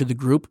support to the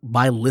group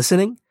by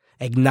listening,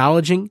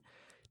 acknowledging,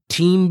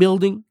 team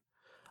building,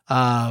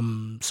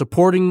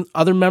 supporting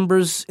other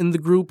members in the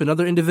group and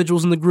other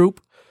individuals in the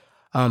group,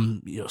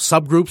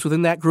 subgroups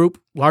within that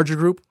group, larger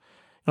group.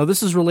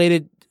 This is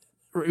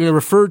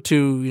referred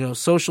to,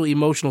 social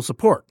emotional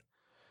support.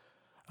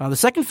 The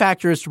second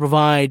factor is to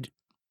provide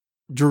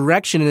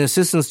direction and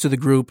assistance to the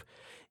group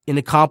in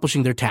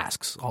accomplishing their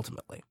tasks,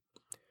 ultimately.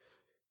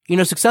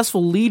 A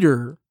successful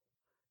leader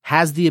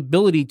has the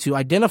ability to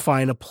identify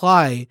and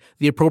apply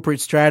the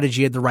appropriate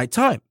strategy at the right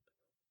time,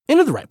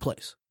 into the right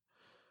place.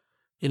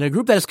 A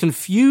group that is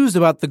confused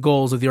about the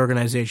goals of the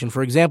organization,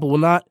 for example, will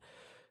not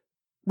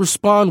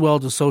respond well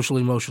to social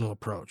emotional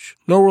approach,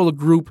 nor will a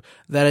group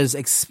that is,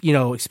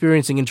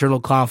 experiencing internal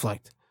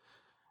conflict.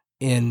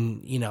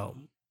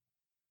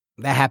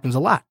 That happens a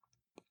lot.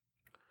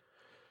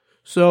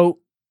 So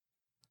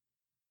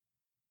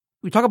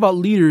we talk about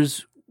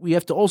leaders, we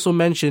have to also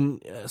mention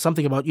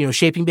something about,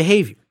 shaping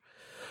behavior.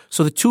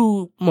 So the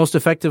two most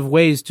effective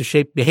ways to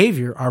shape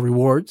behavior are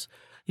rewards,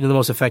 the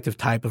most effective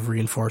type of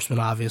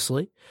reinforcement,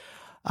 obviously.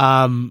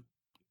 Tangible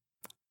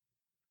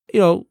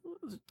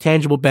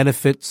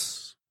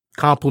benefits,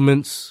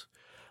 compliments,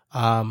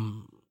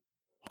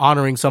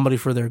 honoring somebody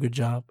for their good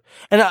job.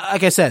 And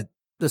like I said,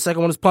 the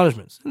second one is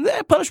punishments. And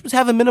punishments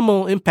have a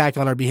minimal impact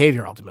on our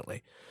behavior,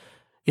 ultimately.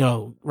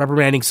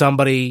 Reprimanding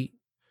somebody,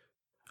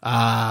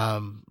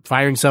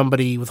 firing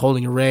somebody,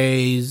 withholding a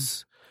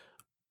raise.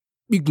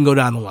 You can go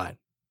down the line.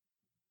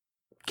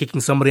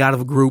 Kicking somebody out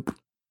of a group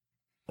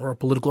or a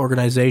political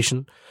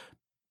organization.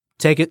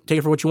 Take it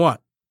for what you want.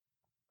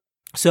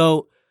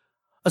 So,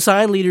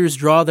 assigned leaders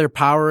draw their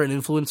power and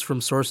influence from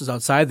sources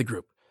outside the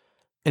group.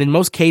 And in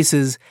most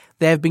cases,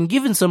 they have been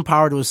given some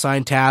power to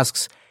assign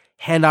tasks,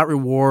 hand out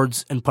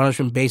rewards, and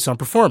punishment based on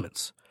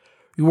performance.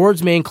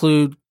 Rewards may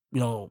include,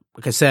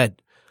 like I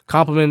said,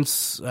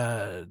 compliments,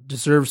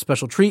 deserved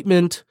special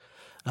treatment,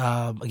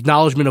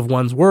 acknowledgement of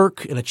one's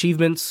work and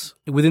achievements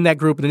within that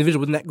group, an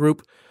individual within that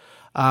group.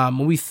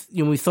 When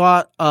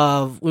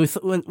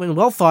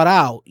well thought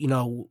out,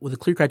 with a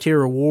clear criteria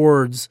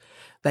rewards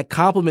that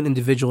complement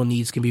individual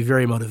needs can be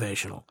very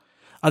motivational.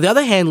 On the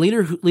other hand,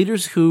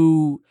 leaders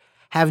who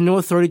have no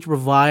authority to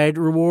provide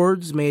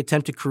rewards may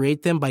attempt to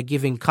create them by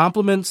giving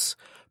compliments,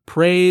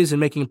 praise, and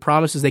making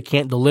promises they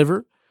can't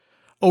deliver.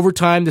 Over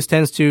time, this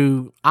tends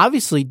to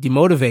obviously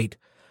demotivate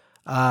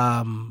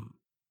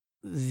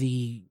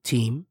the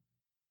team.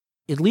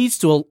 It leads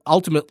to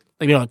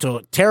to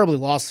a terrible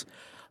loss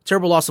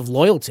of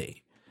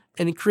loyalty,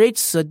 and it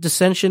creates a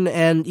dissension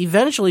and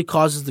eventually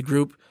causes the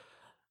group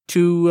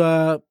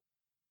to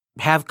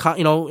have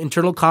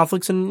internal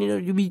conflicts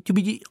and to be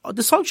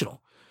dysfunctional.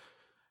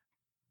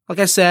 Like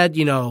I said,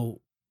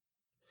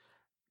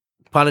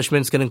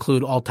 punishments can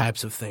include all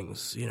types of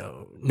things.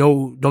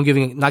 Not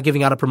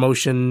giving out a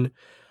promotion,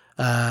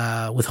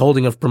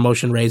 withholding of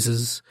promotion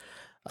raises,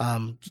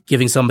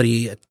 giving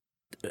somebody a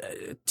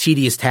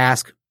tedious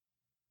task.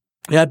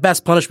 At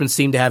best, punishments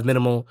seem to have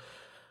minimal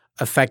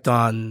effect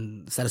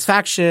on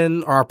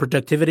satisfaction or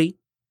productivity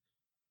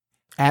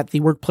at the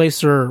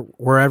workplace or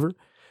wherever.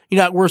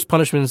 At worst,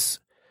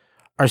 punishments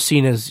are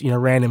seen as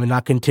random and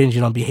not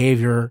contingent on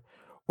behavior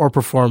or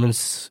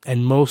performance,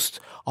 and most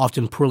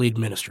often poorly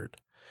administered.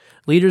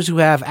 Leaders who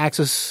have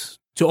access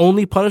to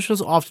only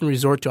punishments often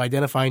resort to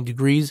identifying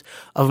degrees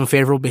of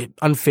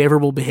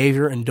unfavorable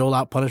behavior and dole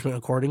out punishment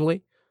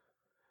accordingly.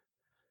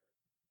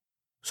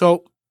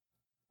 So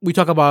we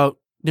talk about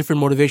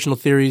different motivational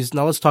theories.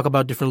 Now let's talk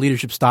about different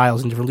leadership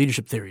styles and different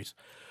leadership theories.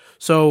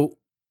 So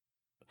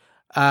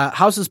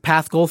House's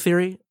path goal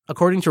theory.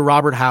 According to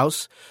Robert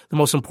House, the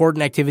most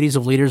important activities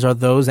of leaders are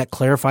those that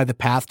clarify the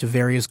path to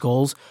various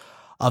goals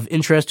of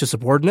interest to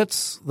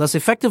subordinates. Thus,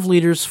 effective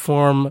leaders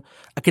form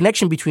a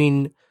connection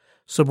between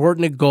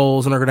subordinate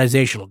goals and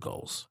organizational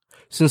goals.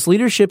 Since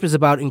leadership is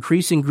about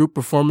increasing group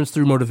performance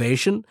through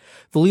motivation,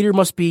 the leader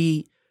must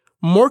be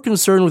more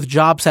concerned with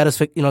job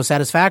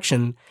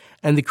satisfaction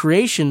and the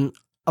creation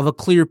of a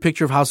clear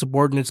picture of how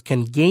subordinates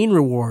can gain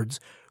rewards,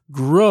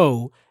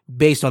 grow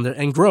based on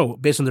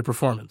their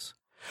performance.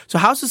 So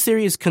House's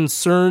theory is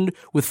concerned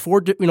with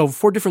four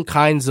different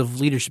kinds of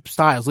leadership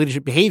styles,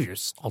 leadership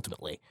behaviors,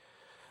 ultimately.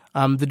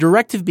 The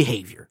directive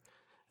behavior.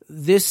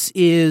 This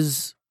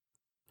includes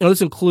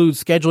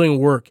scheduling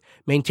work,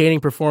 maintaining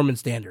performance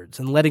standards,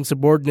 and letting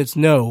subordinates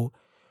know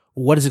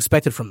what is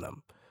expected from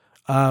them.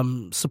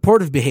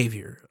 Supportive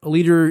behavior. A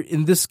leader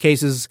in this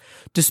case is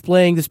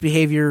displaying this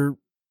behavior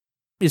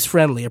is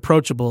friendly,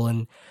 approachable,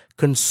 and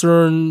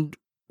concerned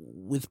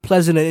with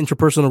pleasant and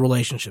interpersonal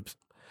relationships.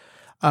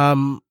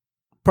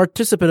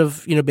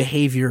 participative,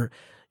 behavior.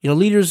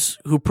 Leaders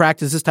who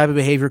practice this type of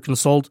behavior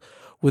consult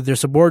with their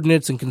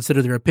subordinates and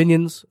consider their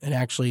opinions and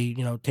actually,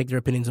 take their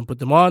opinions and put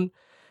them on.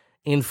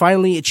 And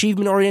finally,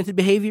 achievement-oriented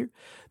behavior.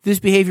 This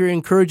behavior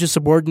encourages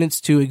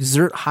subordinates to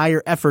exert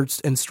higher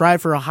efforts and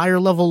strive for a higher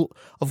level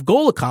of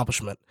goal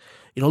accomplishment.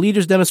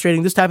 Leaders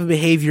demonstrating this type of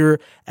behavior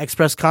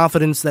express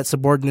confidence that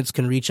subordinates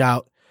can reach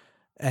out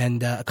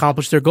and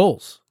accomplish their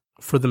goals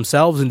for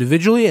themselves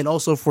individually and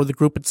also for the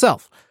group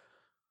itself.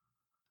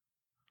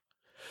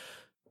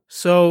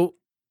 So,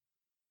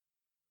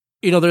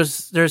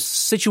 there's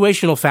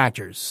situational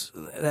factors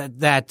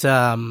that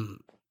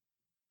come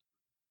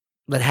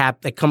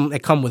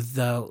with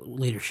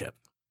leadership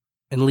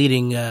and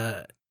leading,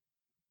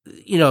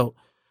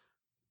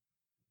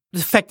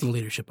 affecting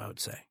leadership, I would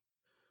say.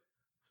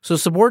 So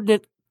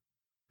subordinate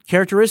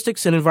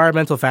characteristics and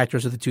environmental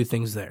factors are the two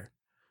things there.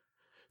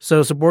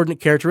 So subordinate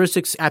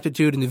characteristics,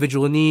 aptitude,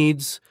 individual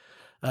needs.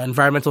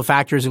 Environmental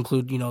factors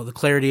include, the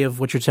clarity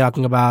of what you're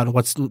talking about and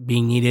what's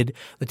being needed,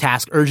 the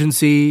task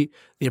urgency,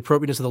 the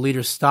appropriateness of the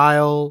leader's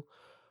style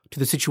to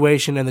the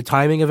situation and the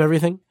timing of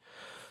everything.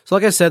 So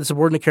like I said,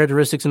 subordinate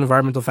characteristics and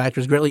environmental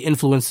factors greatly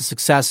influence the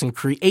success and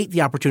create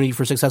the opportunity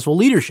for successful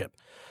leadership.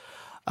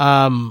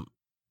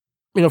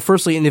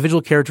 Firstly,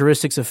 individual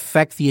characteristics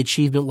affect the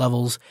achievement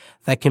levels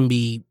that can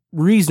be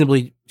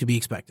reasonably to be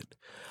expected.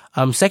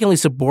 Secondly,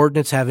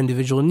 subordinates have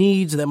individual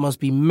needs that must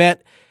be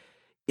met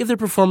if their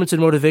performance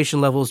and motivation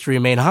levels to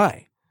remain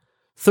high.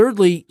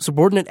 Thirdly,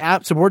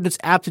 subordinates'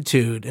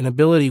 aptitude and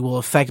ability will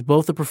affect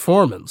both the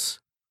performance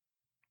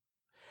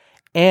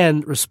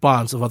and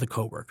response of other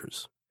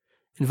coworkers.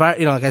 Like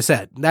I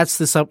said, that's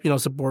the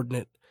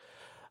subordinate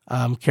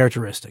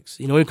characteristics.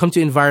 When it comes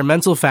to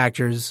environmental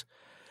factors,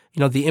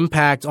 the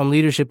impact on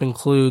leadership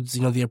includes,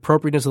 the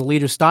appropriateness of the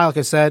leader's style. Like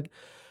I said,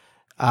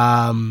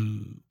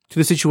 to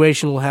the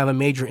situation will have a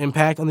major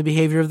impact on the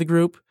behavior of the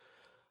group.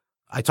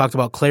 I talked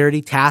about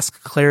clarity,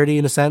 task clarity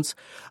in a sense,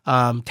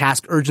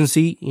 task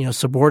urgency,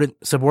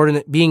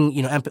 subordinate being,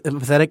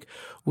 empathetic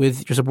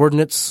with your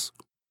subordinates,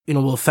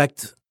 will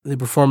affect the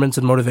performance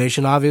and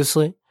motivation,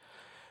 obviously.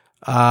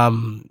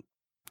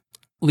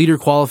 Leader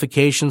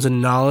qualifications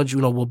and knowledge,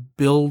 will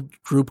build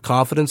group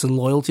confidence and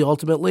loyalty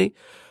ultimately.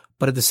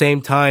 But at the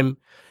same time,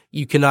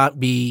 you cannot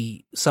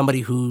be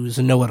somebody who's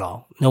a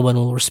know-it-all. No one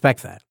will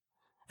respect that.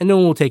 And no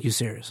one will take you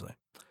seriously.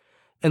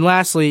 And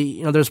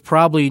lastly, there's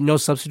probably no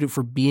substitute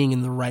for being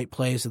in the right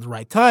place at the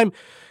right time.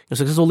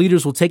 Successful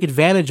leaders will take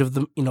advantage of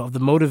the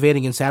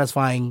motivating and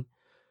satisfying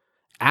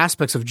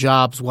aspects of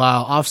jobs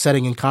while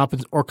offsetting and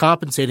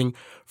compensating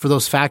for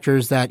those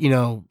factors that,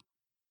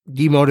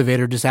 demotivate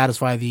or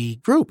dissatisfy the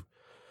group.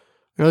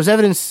 There's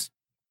evidence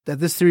that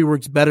this theory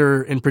works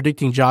better in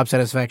predicting job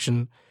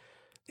satisfaction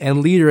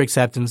and leader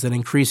acceptance than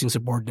increasing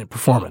subordinate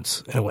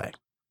performance in a way.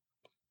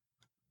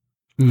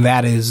 And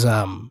that is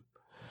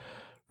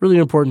really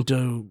important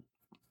thing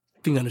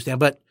to understand.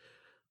 But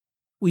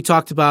we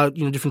talked about,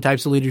 different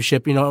types of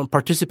leadership,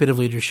 participative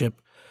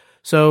leadership.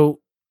 So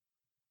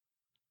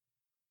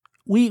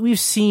we've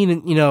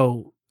seen,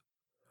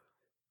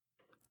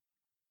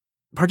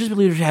 participative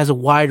leadership has a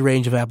wide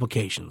range of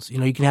applications.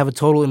 You can have a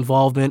total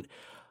involvement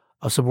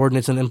of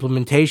subordinates in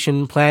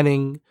implementation,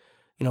 planning,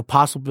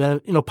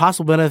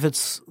 possible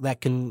benefits that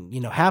can,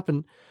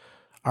 happen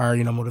are,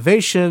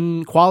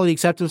 motivation, quality,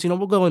 acceptance,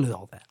 we'll go into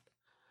all that.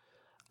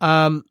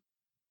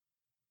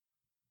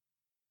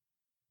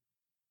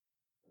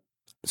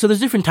 So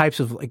there's different types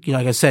of, like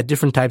I said,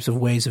 different types of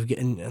ways of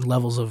getting and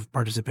levels of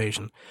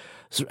participation.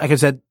 So like I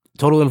said,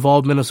 total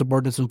involvement of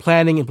subordinates in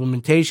planning,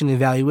 implementation,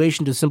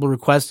 evaluation to simple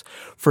requests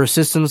for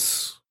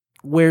assistance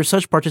where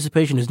such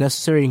participation is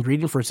necessary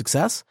ingredient for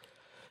success.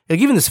 Now,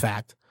 given this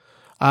fact,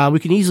 we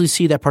can easily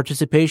see that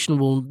participation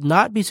will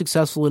not be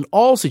successful in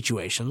all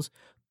situations,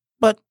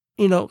 but,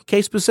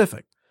 case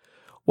specific.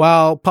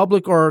 While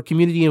public or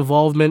community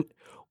involvement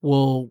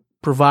will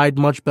provide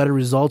much better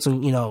results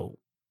in,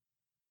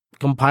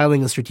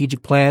 compiling a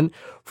strategic plan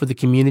for the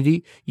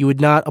community, you would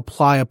not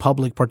apply a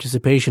public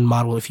participation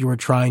model if you were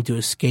trying to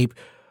escape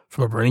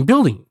from a burning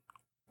building.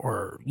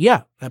 Or,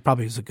 that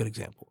probably is a good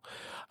example.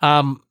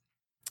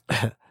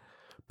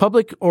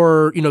 Public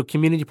or,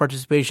 community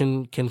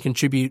participation can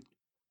contribute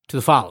to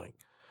the following.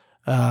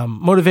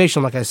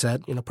 Motivation, like I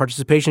said,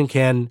 participation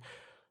can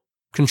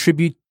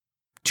contribute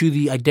to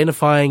the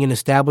identifying and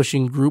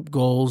establishing group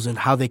goals and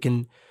how they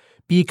can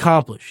be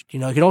accomplished. It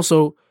can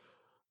also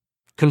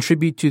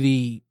contribute to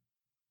the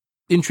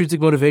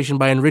intrinsic motivation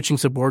by enriching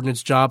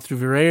subordinates' job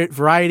through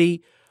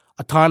variety,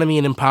 autonomy,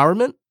 and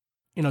empowerment.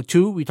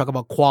 Two, we talk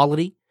about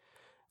quality.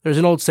 There's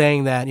an old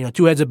saying that,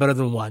 two heads are better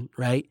than one,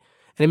 right?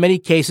 And in many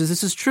cases,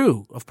 this is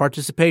true of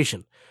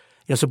participation.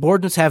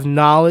 Subordinates have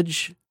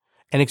knowledge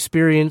and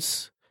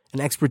experience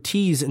and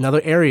expertise in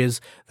other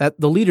areas that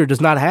the leader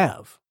does not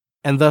have.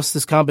 And thus,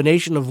 this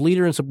combination of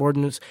leader and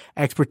subordinates'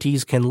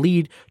 expertise can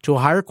lead to a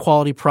higher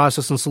quality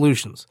process and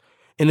solutions.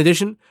 In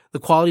addition, the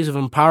qualities of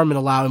empowerment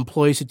allow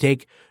employees to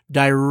take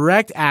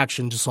direct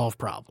action to solve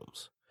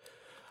problems.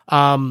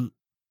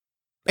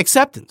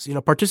 acceptance.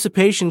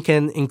 Participation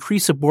can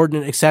increase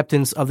subordinate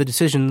acceptance of the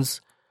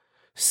decisions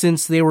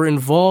since they were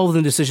involved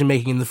in decision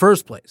making in the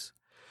first place.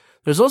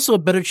 There's also a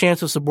better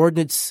chance of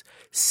subordinates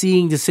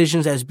seeing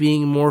decisions as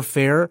being more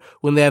fair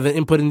when they have an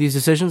input in these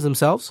decisions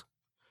themselves.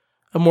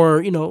 A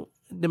more,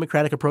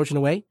 democratic approach in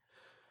a way.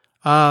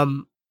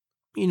 Participative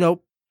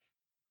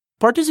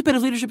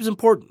leadership is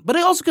important, but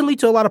it also can lead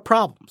to a lot of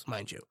problems,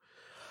 mind you.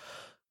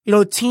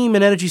 The team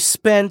and energy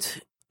spent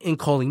in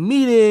calling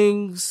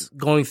meetings,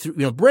 going through,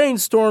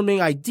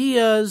 brainstorming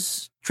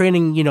ideas,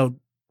 training,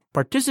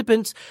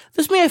 participants,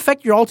 this may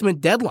affect your ultimate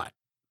deadline.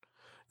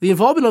 The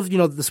involvement of,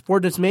 the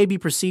subordinates may be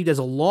perceived as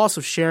a loss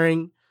of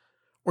sharing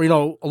or,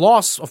 a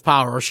loss of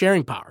power or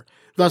sharing power,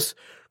 thus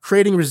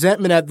creating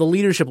resentment at the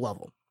leadership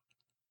level.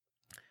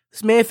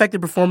 This may affect the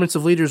performance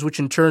of leaders, which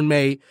in turn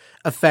may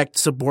affect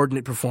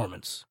subordinate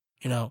performance.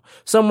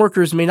 Some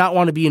workers may not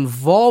want to be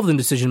involved in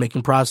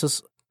decision-making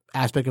process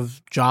aspect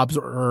of jobs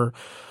or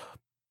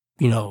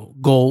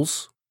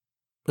goals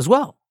as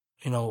well.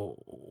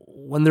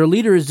 When their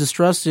leader is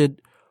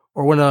distrusted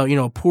or when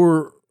a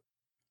poor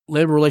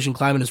labor relation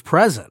climate is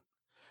present,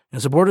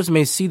 subordinates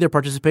may see their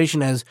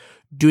participation as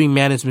doing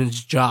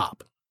management's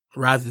job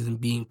rather than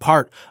being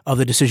part of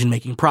the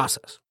decision-making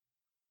process.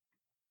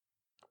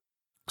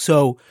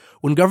 So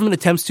when government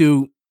attempts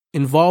to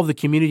involve the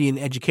community in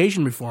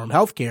education reform,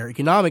 healthcare,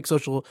 economic,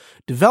 social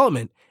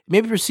development, it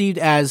may be perceived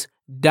as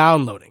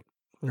downloading,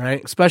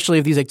 right? Especially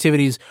if these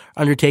activities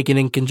are undertaken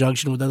in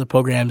conjunction with other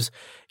programs,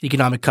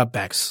 economic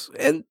cutbacks.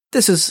 And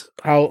this is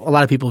how a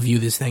lot of people view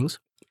these things.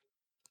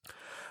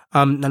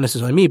 Not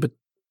necessarily me, but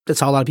that's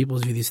how a lot of people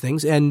view these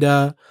things. And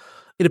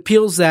it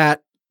appeals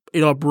that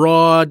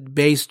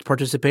broad-based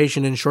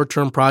participation in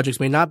short-term projects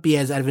may not be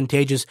as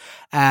advantageous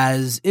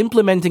as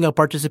implementing a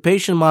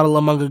participation model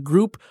among a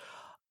group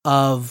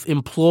of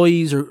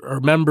employees or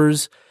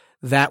members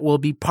that will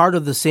be part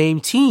of the same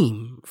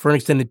team for an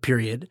extended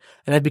period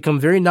and have become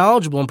very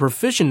knowledgeable and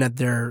proficient at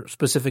their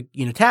specific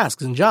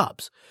tasks and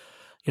jobs.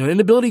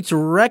 Inability to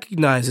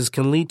recognize this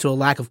can lead to a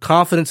lack of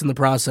confidence in the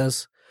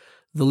process,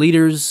 the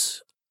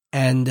leaders,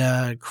 and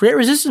create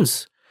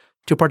resistance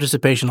to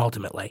participation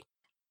ultimately.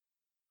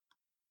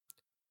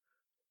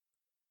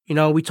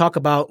 We talk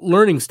about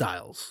learning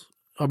styles.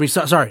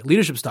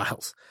 Leadership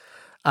styles.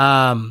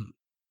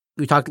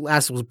 We talked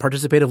last was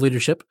participative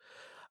leadership.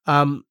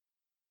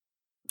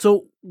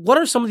 So what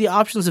are some of the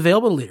options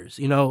available to leaders?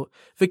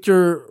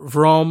 Viktor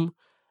Vroom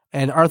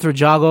and Arthur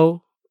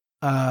Jago,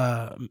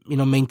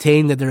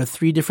 maintain that there are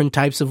 3 different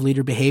types of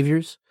leader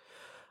behaviors.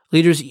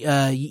 Leaders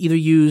either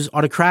use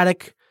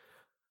autocratic,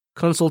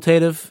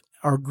 consultative,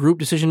 or group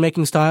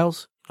decision-making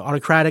styles.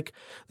 Autocratic,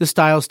 this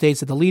style states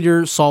that the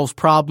leader solves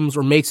problems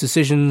or makes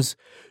decisions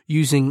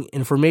using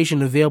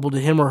information available to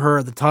him or her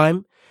at the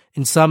time.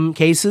 In some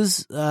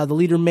cases, the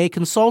leader may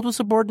consult with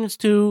subordinates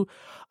to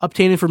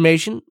obtain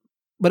information,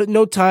 but at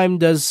no time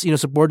does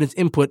subordinates'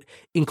 input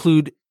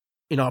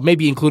may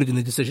be included in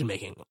the decision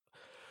making.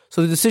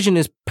 So the decision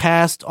is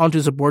passed on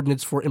to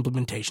subordinates for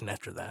implementation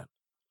after that.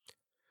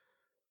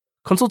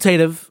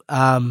 Consultative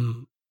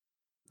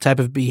type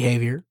of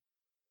behavior,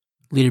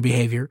 leader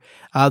behavior.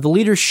 The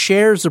leader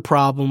shares the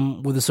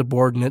problem with the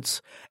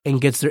subordinates and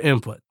gets their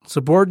input.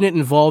 Subordinate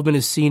involvement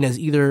is seen as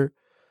either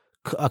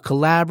a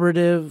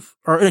collective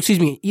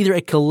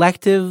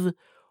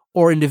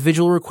or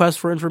individual request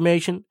for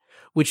information,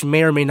 which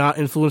may or may not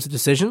influence the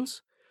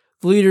decisions.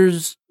 The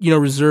leaders,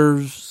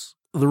 reserves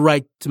the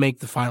right to make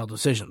the final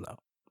decision, though,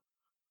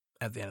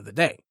 at the end of the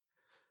day.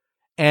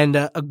 And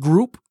a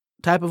group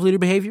type of leader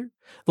behavior.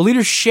 The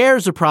leader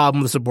shares the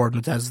problem with the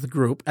subordinates as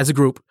a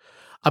group,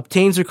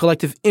 obtains their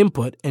collective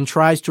input, and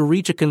tries to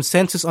reach a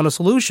consensus on a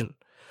solution.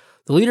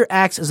 The leader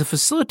acts as a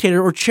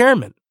facilitator or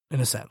chairman, in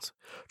a sense,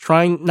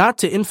 trying not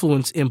to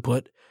influence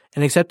input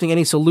and accepting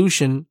any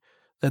solution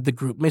that the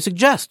group may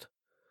suggest.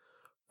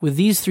 With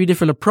these 3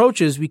 different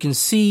approaches, we can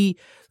see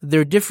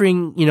there are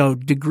differing,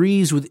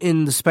 degrees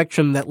within the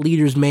spectrum that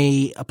leaders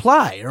may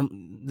apply, or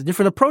the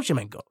different approach they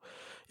might go.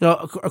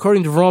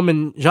 According to Vroom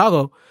and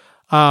Jago,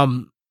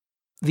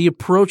 the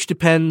approach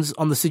depends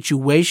on the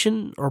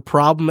situation or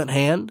problem at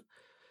hand.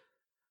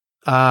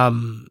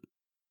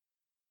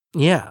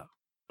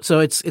 So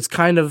it's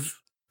kind of,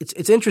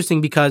 it's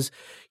interesting because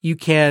you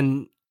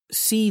can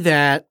see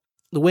that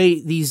the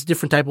way these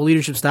different type of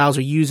leadership styles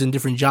are used in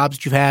different jobs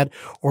that you've had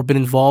or been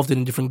involved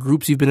in different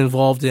groups you've been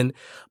involved in,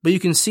 but you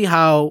can see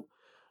how,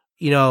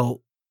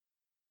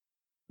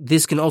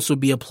 this can also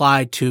be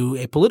applied to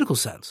a political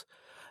sense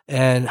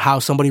and how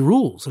somebody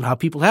rules and how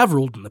people have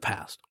ruled in the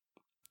past.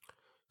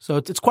 So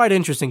it's quite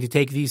interesting to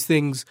take these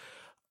things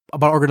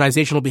about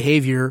organizational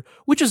behavior,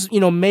 which is,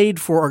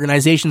 made for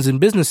organizations and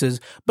businesses,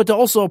 but to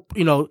also,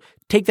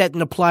 take that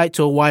and apply it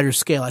to a wider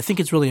scale. I think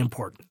it's really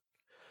important.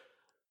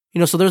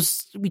 So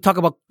we talk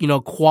about,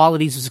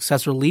 qualities of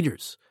successful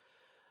leaders.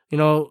 It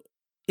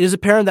is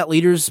apparent that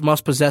leaders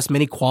must possess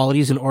many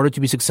qualities in order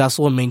to be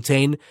successful and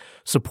maintain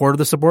support of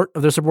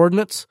their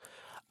subordinates.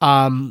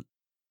 So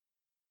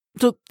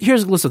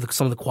here's a list of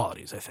some of the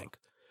qualities, I think.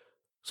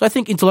 So I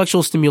think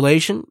intellectual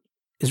stimulation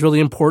is really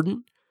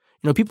important.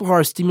 People who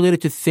are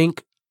stimulated to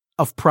think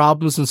of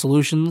problems and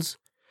solutions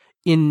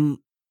in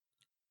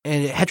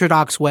a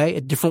heterodox way,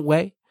 a different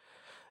way.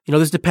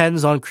 This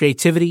depends on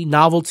creativity,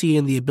 novelty,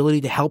 and the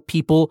ability to help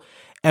people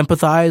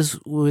empathize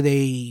with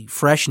a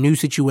fresh, new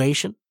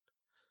situation.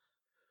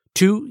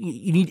 2,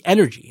 you need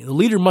energy. The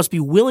leader must be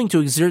willing to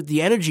exert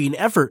the energy and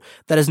effort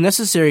that is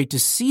necessary to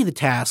see the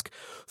task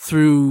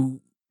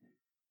through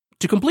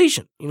to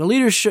completion.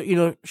 Leaders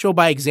show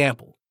by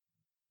example.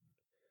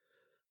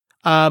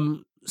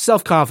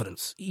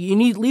 Self-confidence.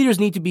 Leaders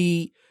need to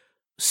be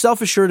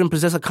self-assured and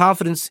possess a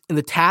confidence in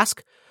the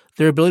task,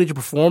 their ability to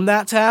perform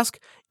that task,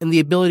 and the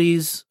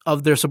abilities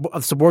of their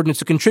subordinates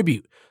to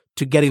contribute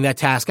to getting that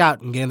task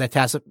out and getting that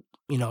task,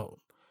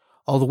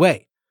 all the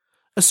way.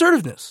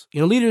 Assertiveness.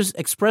 Leaders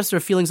express their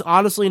feelings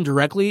honestly and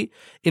directly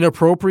in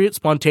appropriate,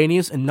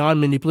 spontaneous, and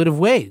non-manipulative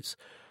ways.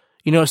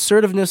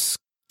 Assertiveness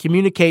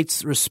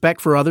communicates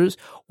respect for others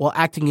while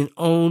acting in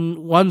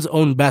one's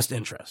own best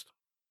interest.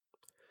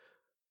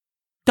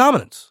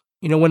 Dominance.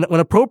 When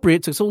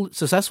appropriate,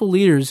 successful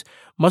leaders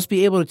must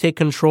be able to take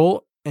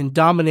control and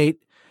dominate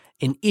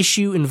an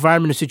issue,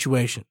 environment, or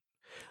situation.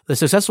 The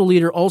successful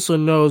leader also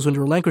knows when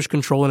to relinquish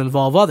control and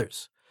involve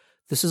others.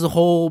 This is the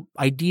whole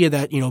idea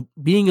that,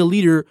 being a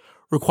leader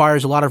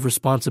requires a lot of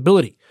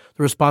responsibility.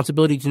 The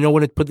responsibility to know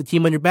when to put the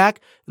team on your back,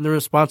 and the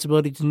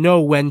responsibility to know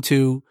when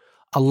to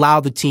allow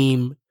the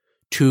team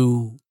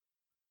to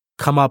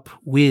come up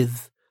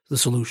with the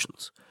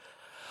solutions.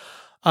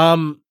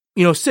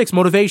 6,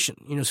 motivation.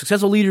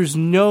 Successful leaders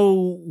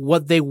know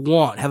what they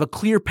want, have a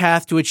clear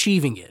path to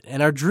achieving it,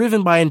 and are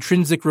driven by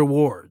intrinsic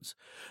rewards.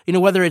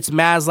 Whether it's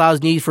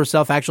Maslow's need for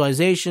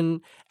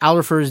self-actualization,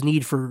 Alderfer's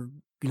need for,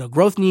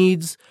 growth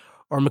needs,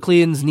 or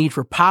McLean's need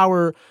for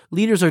power,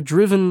 leaders are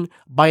driven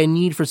by a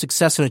need for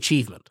success and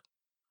achievement.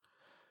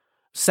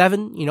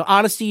 7,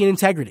 honesty and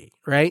integrity,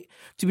 right?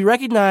 To be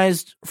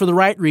recognized for the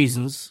right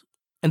reasons,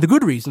 and the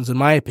good reasons, in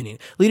my opinion,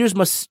 leaders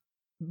must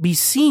be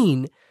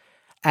seen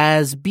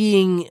as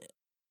being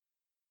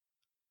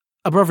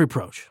above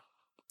reproach.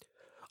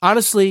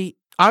 Honesty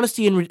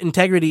and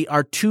integrity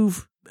are 2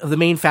 of the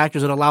main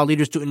factors that allow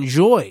leaders to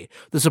enjoy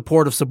the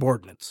support of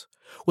subordinates.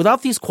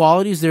 Without these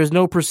qualities, there is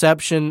a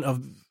perception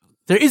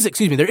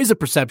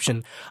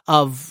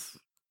of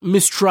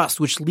mistrust,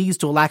 which leads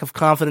to a lack of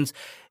confidence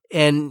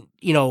and,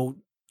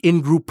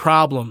 in-group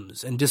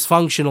problems and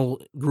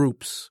dysfunctional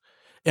groups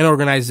and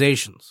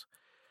organizations.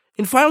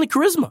 And finally,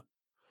 charisma.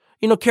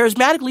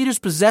 Charismatic leaders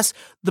possess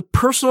the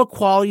personal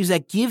qualities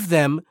that give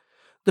them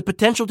the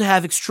potential to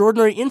have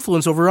extraordinary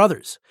influence over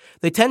others.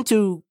 They tend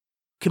to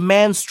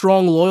command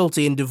strong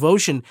loyalty and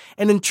devotion,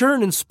 and in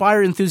turn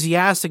inspire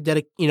enthusiastic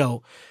dedication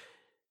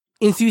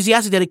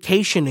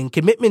and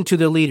commitment to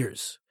their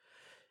leaders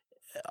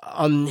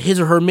on his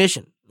or her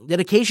mission.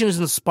 Dedication is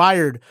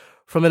inspired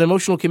from an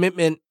emotional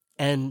commitment,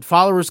 and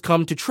followers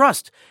come to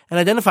trust and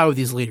identify with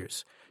these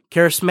leaders.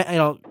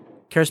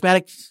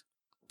 Charismatics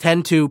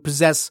tend to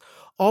possess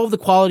all of the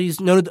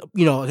qualities noted,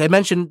 like I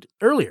mentioned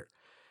earlier.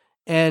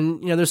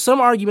 And, there's some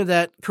argument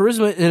that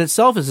charisma in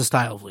itself is a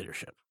style of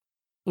leadership,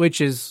 which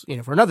is,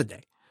 for another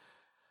day.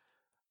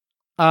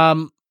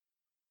 But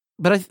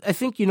I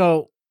think,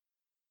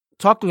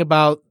 talking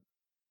about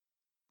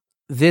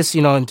this,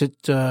 and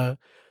to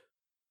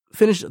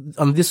finish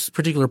on this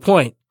particular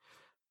point,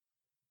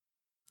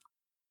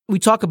 we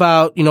talk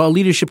about,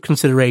 leadership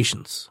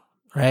considerations,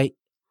 right?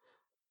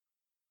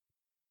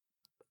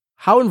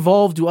 How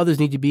involved do others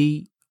need to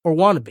be or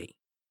want to be?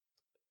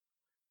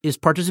 Is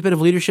participative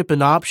leadership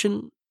an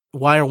option?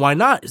 Why or why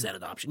not is that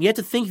an option? You have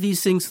to think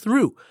these things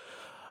through.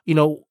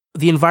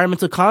 The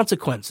environmental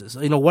consequences.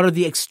 What are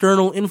the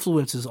external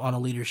influences on a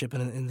leadership?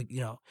 And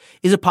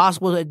is it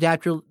possible to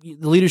adapt your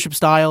leadership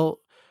style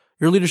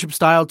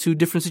to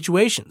different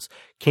situations?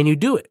 Can you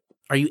do it?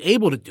 Are you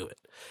able to do it?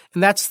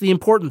 And that's the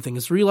important thing,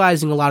 is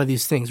realizing a lot of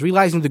these things,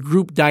 realizing the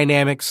group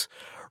dynamics,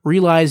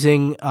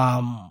 realizing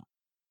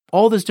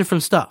all this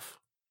different stuff.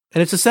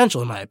 And it's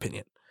essential, in my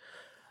opinion,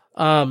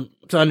 to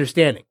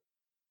understanding.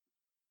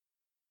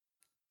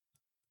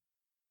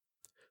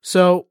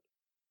 So,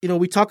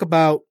 we talk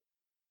about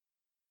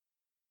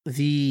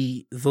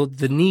the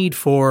need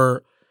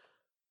for,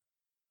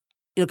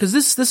 because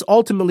this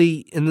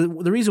ultimately,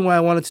 and the reason why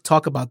I wanted to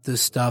talk about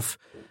this stuff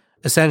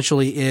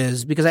essentially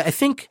is because I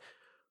think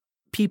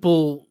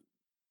people,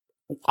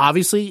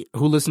 obviously,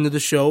 who listen to the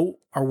show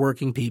are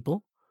working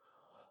people.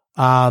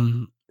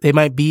 They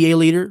might be a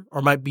leader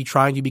or might be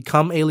trying to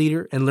become a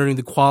leader and learning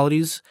the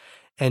qualities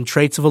and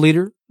traits of a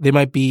leader. They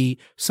might be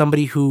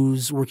somebody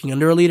who's working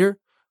under a leader,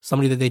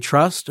 somebody that they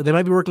trust, or they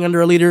might be working under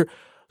a leader,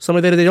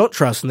 somebody that they don't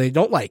trust and they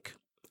don't like.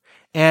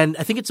 And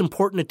I think it's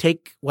important to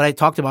take what I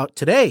talked about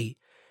today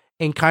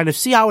and kind of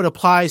see how it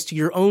applies to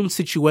your own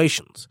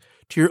situations,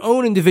 to your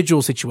own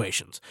individual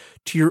situations,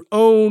 to your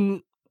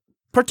own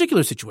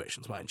particular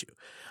situations, mind you.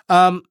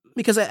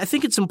 Because I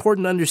think it's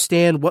important to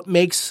understand what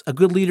makes a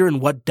good leader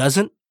and what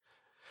doesn't.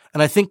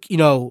 And I think,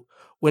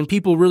 when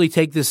people really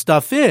take this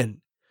stuff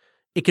in,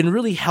 it can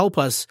really help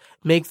us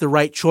make the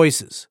right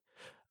choices.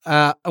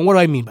 And what do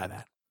I mean by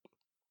that?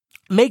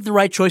 make the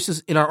right choices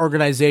in our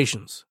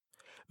organizations,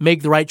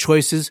 make the right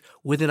choices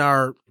within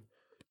our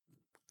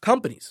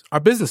companies, our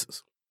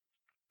businesses,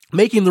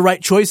 making the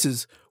right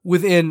choices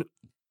within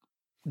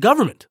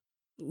government,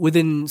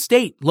 within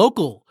state,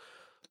 local,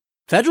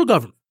 federal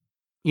government,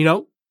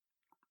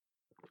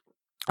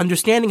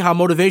 understanding how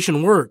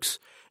motivation works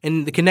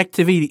and the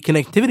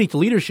connectivity to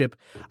leadership,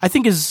 I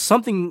think is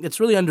something that's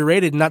really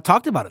underrated and not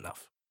talked about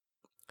enough.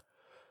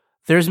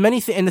 There's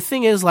many and the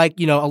thing is, a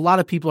lot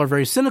of people are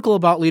very cynical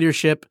about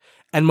leadership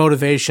and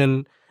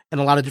motivation and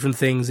a lot of different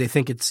things. They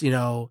think it's,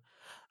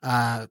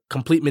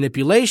 complete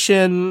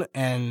manipulation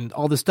and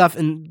all this stuff.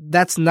 And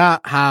that's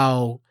not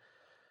how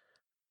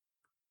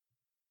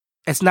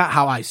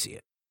I see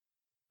it.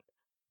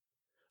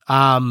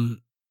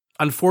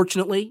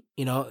 Unfortunately,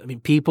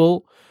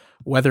 people,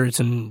 whether it's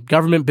in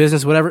government,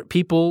 business, whatever,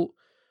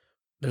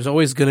 there's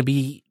always going to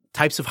be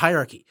types of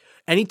hierarchy.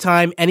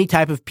 Anytime any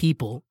type of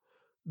people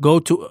go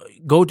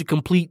to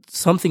complete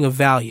something of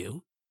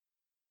value,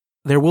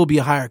 there will be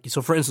a hierarchy.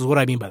 So, for instance, what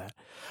do I mean by that?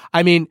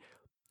 I mean,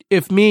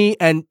 if me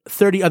and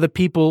 30 other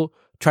people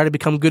try to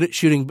become good at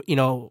shooting,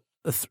 a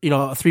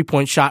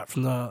 3-point shot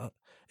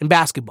in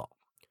basketball,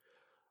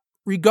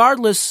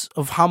 regardless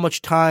of how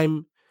much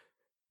time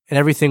and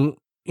everything,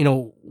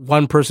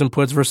 one person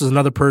puts versus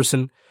another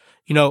person,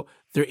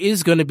 there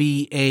is going to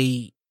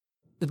be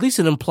at least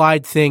an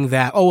implied thing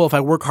that, if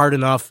I work hard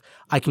enough,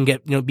 I can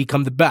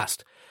become the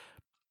best.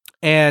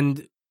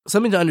 And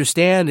something to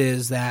understand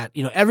is that,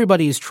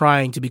 everybody is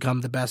trying to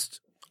become the best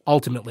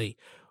ultimately,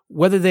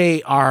 whether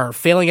they are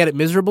failing at it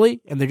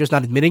miserably and they're just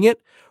not admitting it,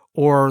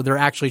 or they're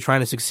actually trying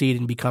to succeed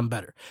and become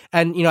better.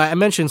 And, I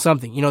mentioned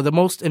something,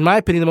 in my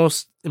opinion, the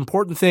most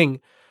important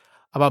thing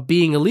about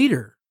being a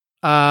leader,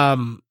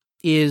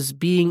 is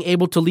being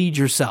able to lead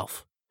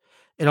yourself.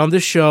 And on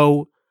this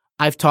show,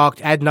 I've talked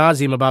ad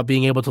nauseum about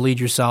being able to lead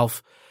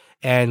yourself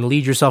and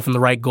lead yourself in the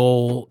right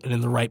goal and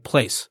in the right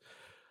place.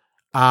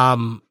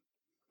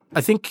 I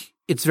think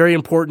it's very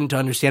important to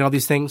understand all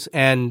these things.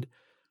 And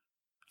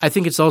I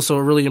think it's also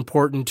really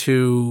important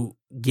to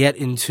get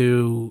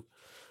into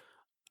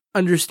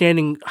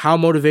understanding how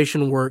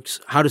motivation works,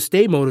 how to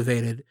stay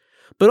motivated,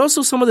 but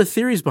also some of the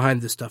theories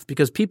behind this stuff,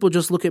 because people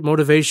just look at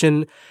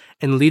motivation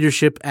and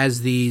leadership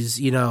as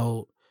these,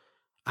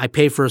 I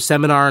pay for a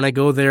seminar and I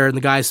go there and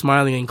the guy's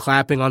smiling and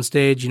clapping on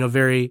stage,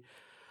 very,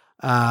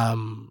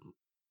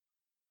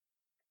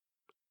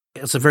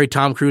 it's a very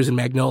Tom Cruise and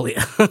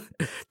Magnolia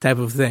type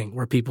of thing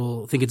where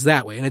people think it's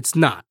that way, and it's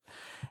not.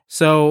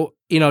 So,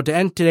 to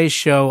end today's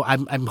show,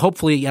 I'm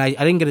hopefully, I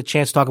didn't get a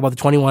chance to talk about the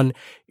 21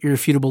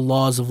 irrefutable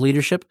laws of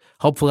leadership.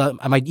 Hopefully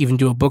I might even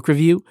do a book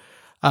review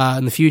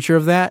in the future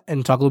of that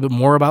and talk a little bit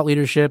more about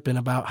leadership and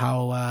about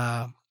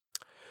how,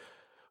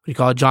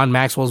 John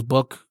Maxwell's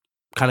book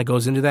kind of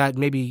goes into that,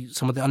 maybe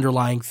some of the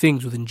underlying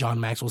things within John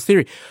Maxwell's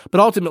theory.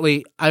 But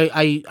ultimately,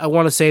 I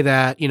want to say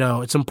that,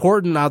 it's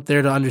important out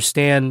there to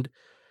understand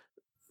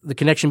the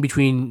connection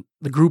between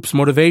the group's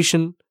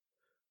motivation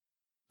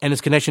and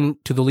its connection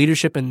to the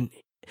leadership and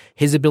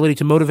his ability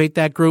to motivate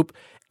that group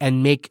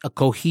and make a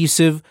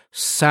cohesive,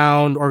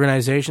 sound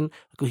organization,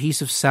 a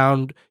cohesive,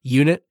 sound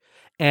unit.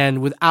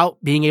 And without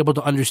being able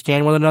to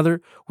understand one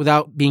another,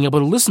 without being able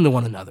to listen to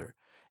one another,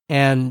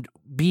 and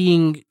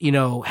being,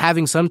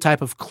 having some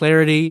type of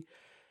clarity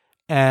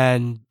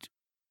and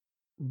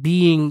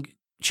being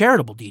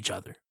charitable to each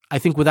other. I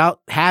think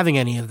without having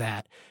any of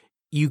that,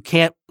 you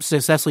can't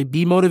successfully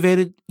be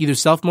motivated, either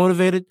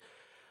self-motivated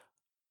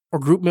or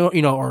group,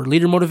 or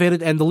leader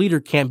motivated, and the leader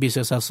can't be a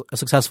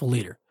successful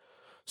leader.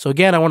 So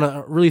again, I want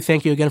to really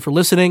thank you again for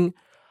listening.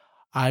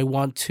 I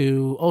want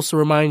to also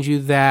remind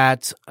you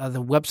that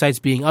the website's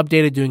being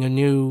updated,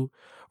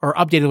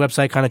 updating the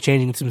website, kind of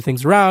changing some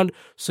things around.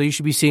 So you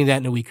should be seeing that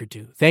in a week or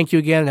two. Thank you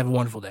again and have a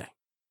wonderful day.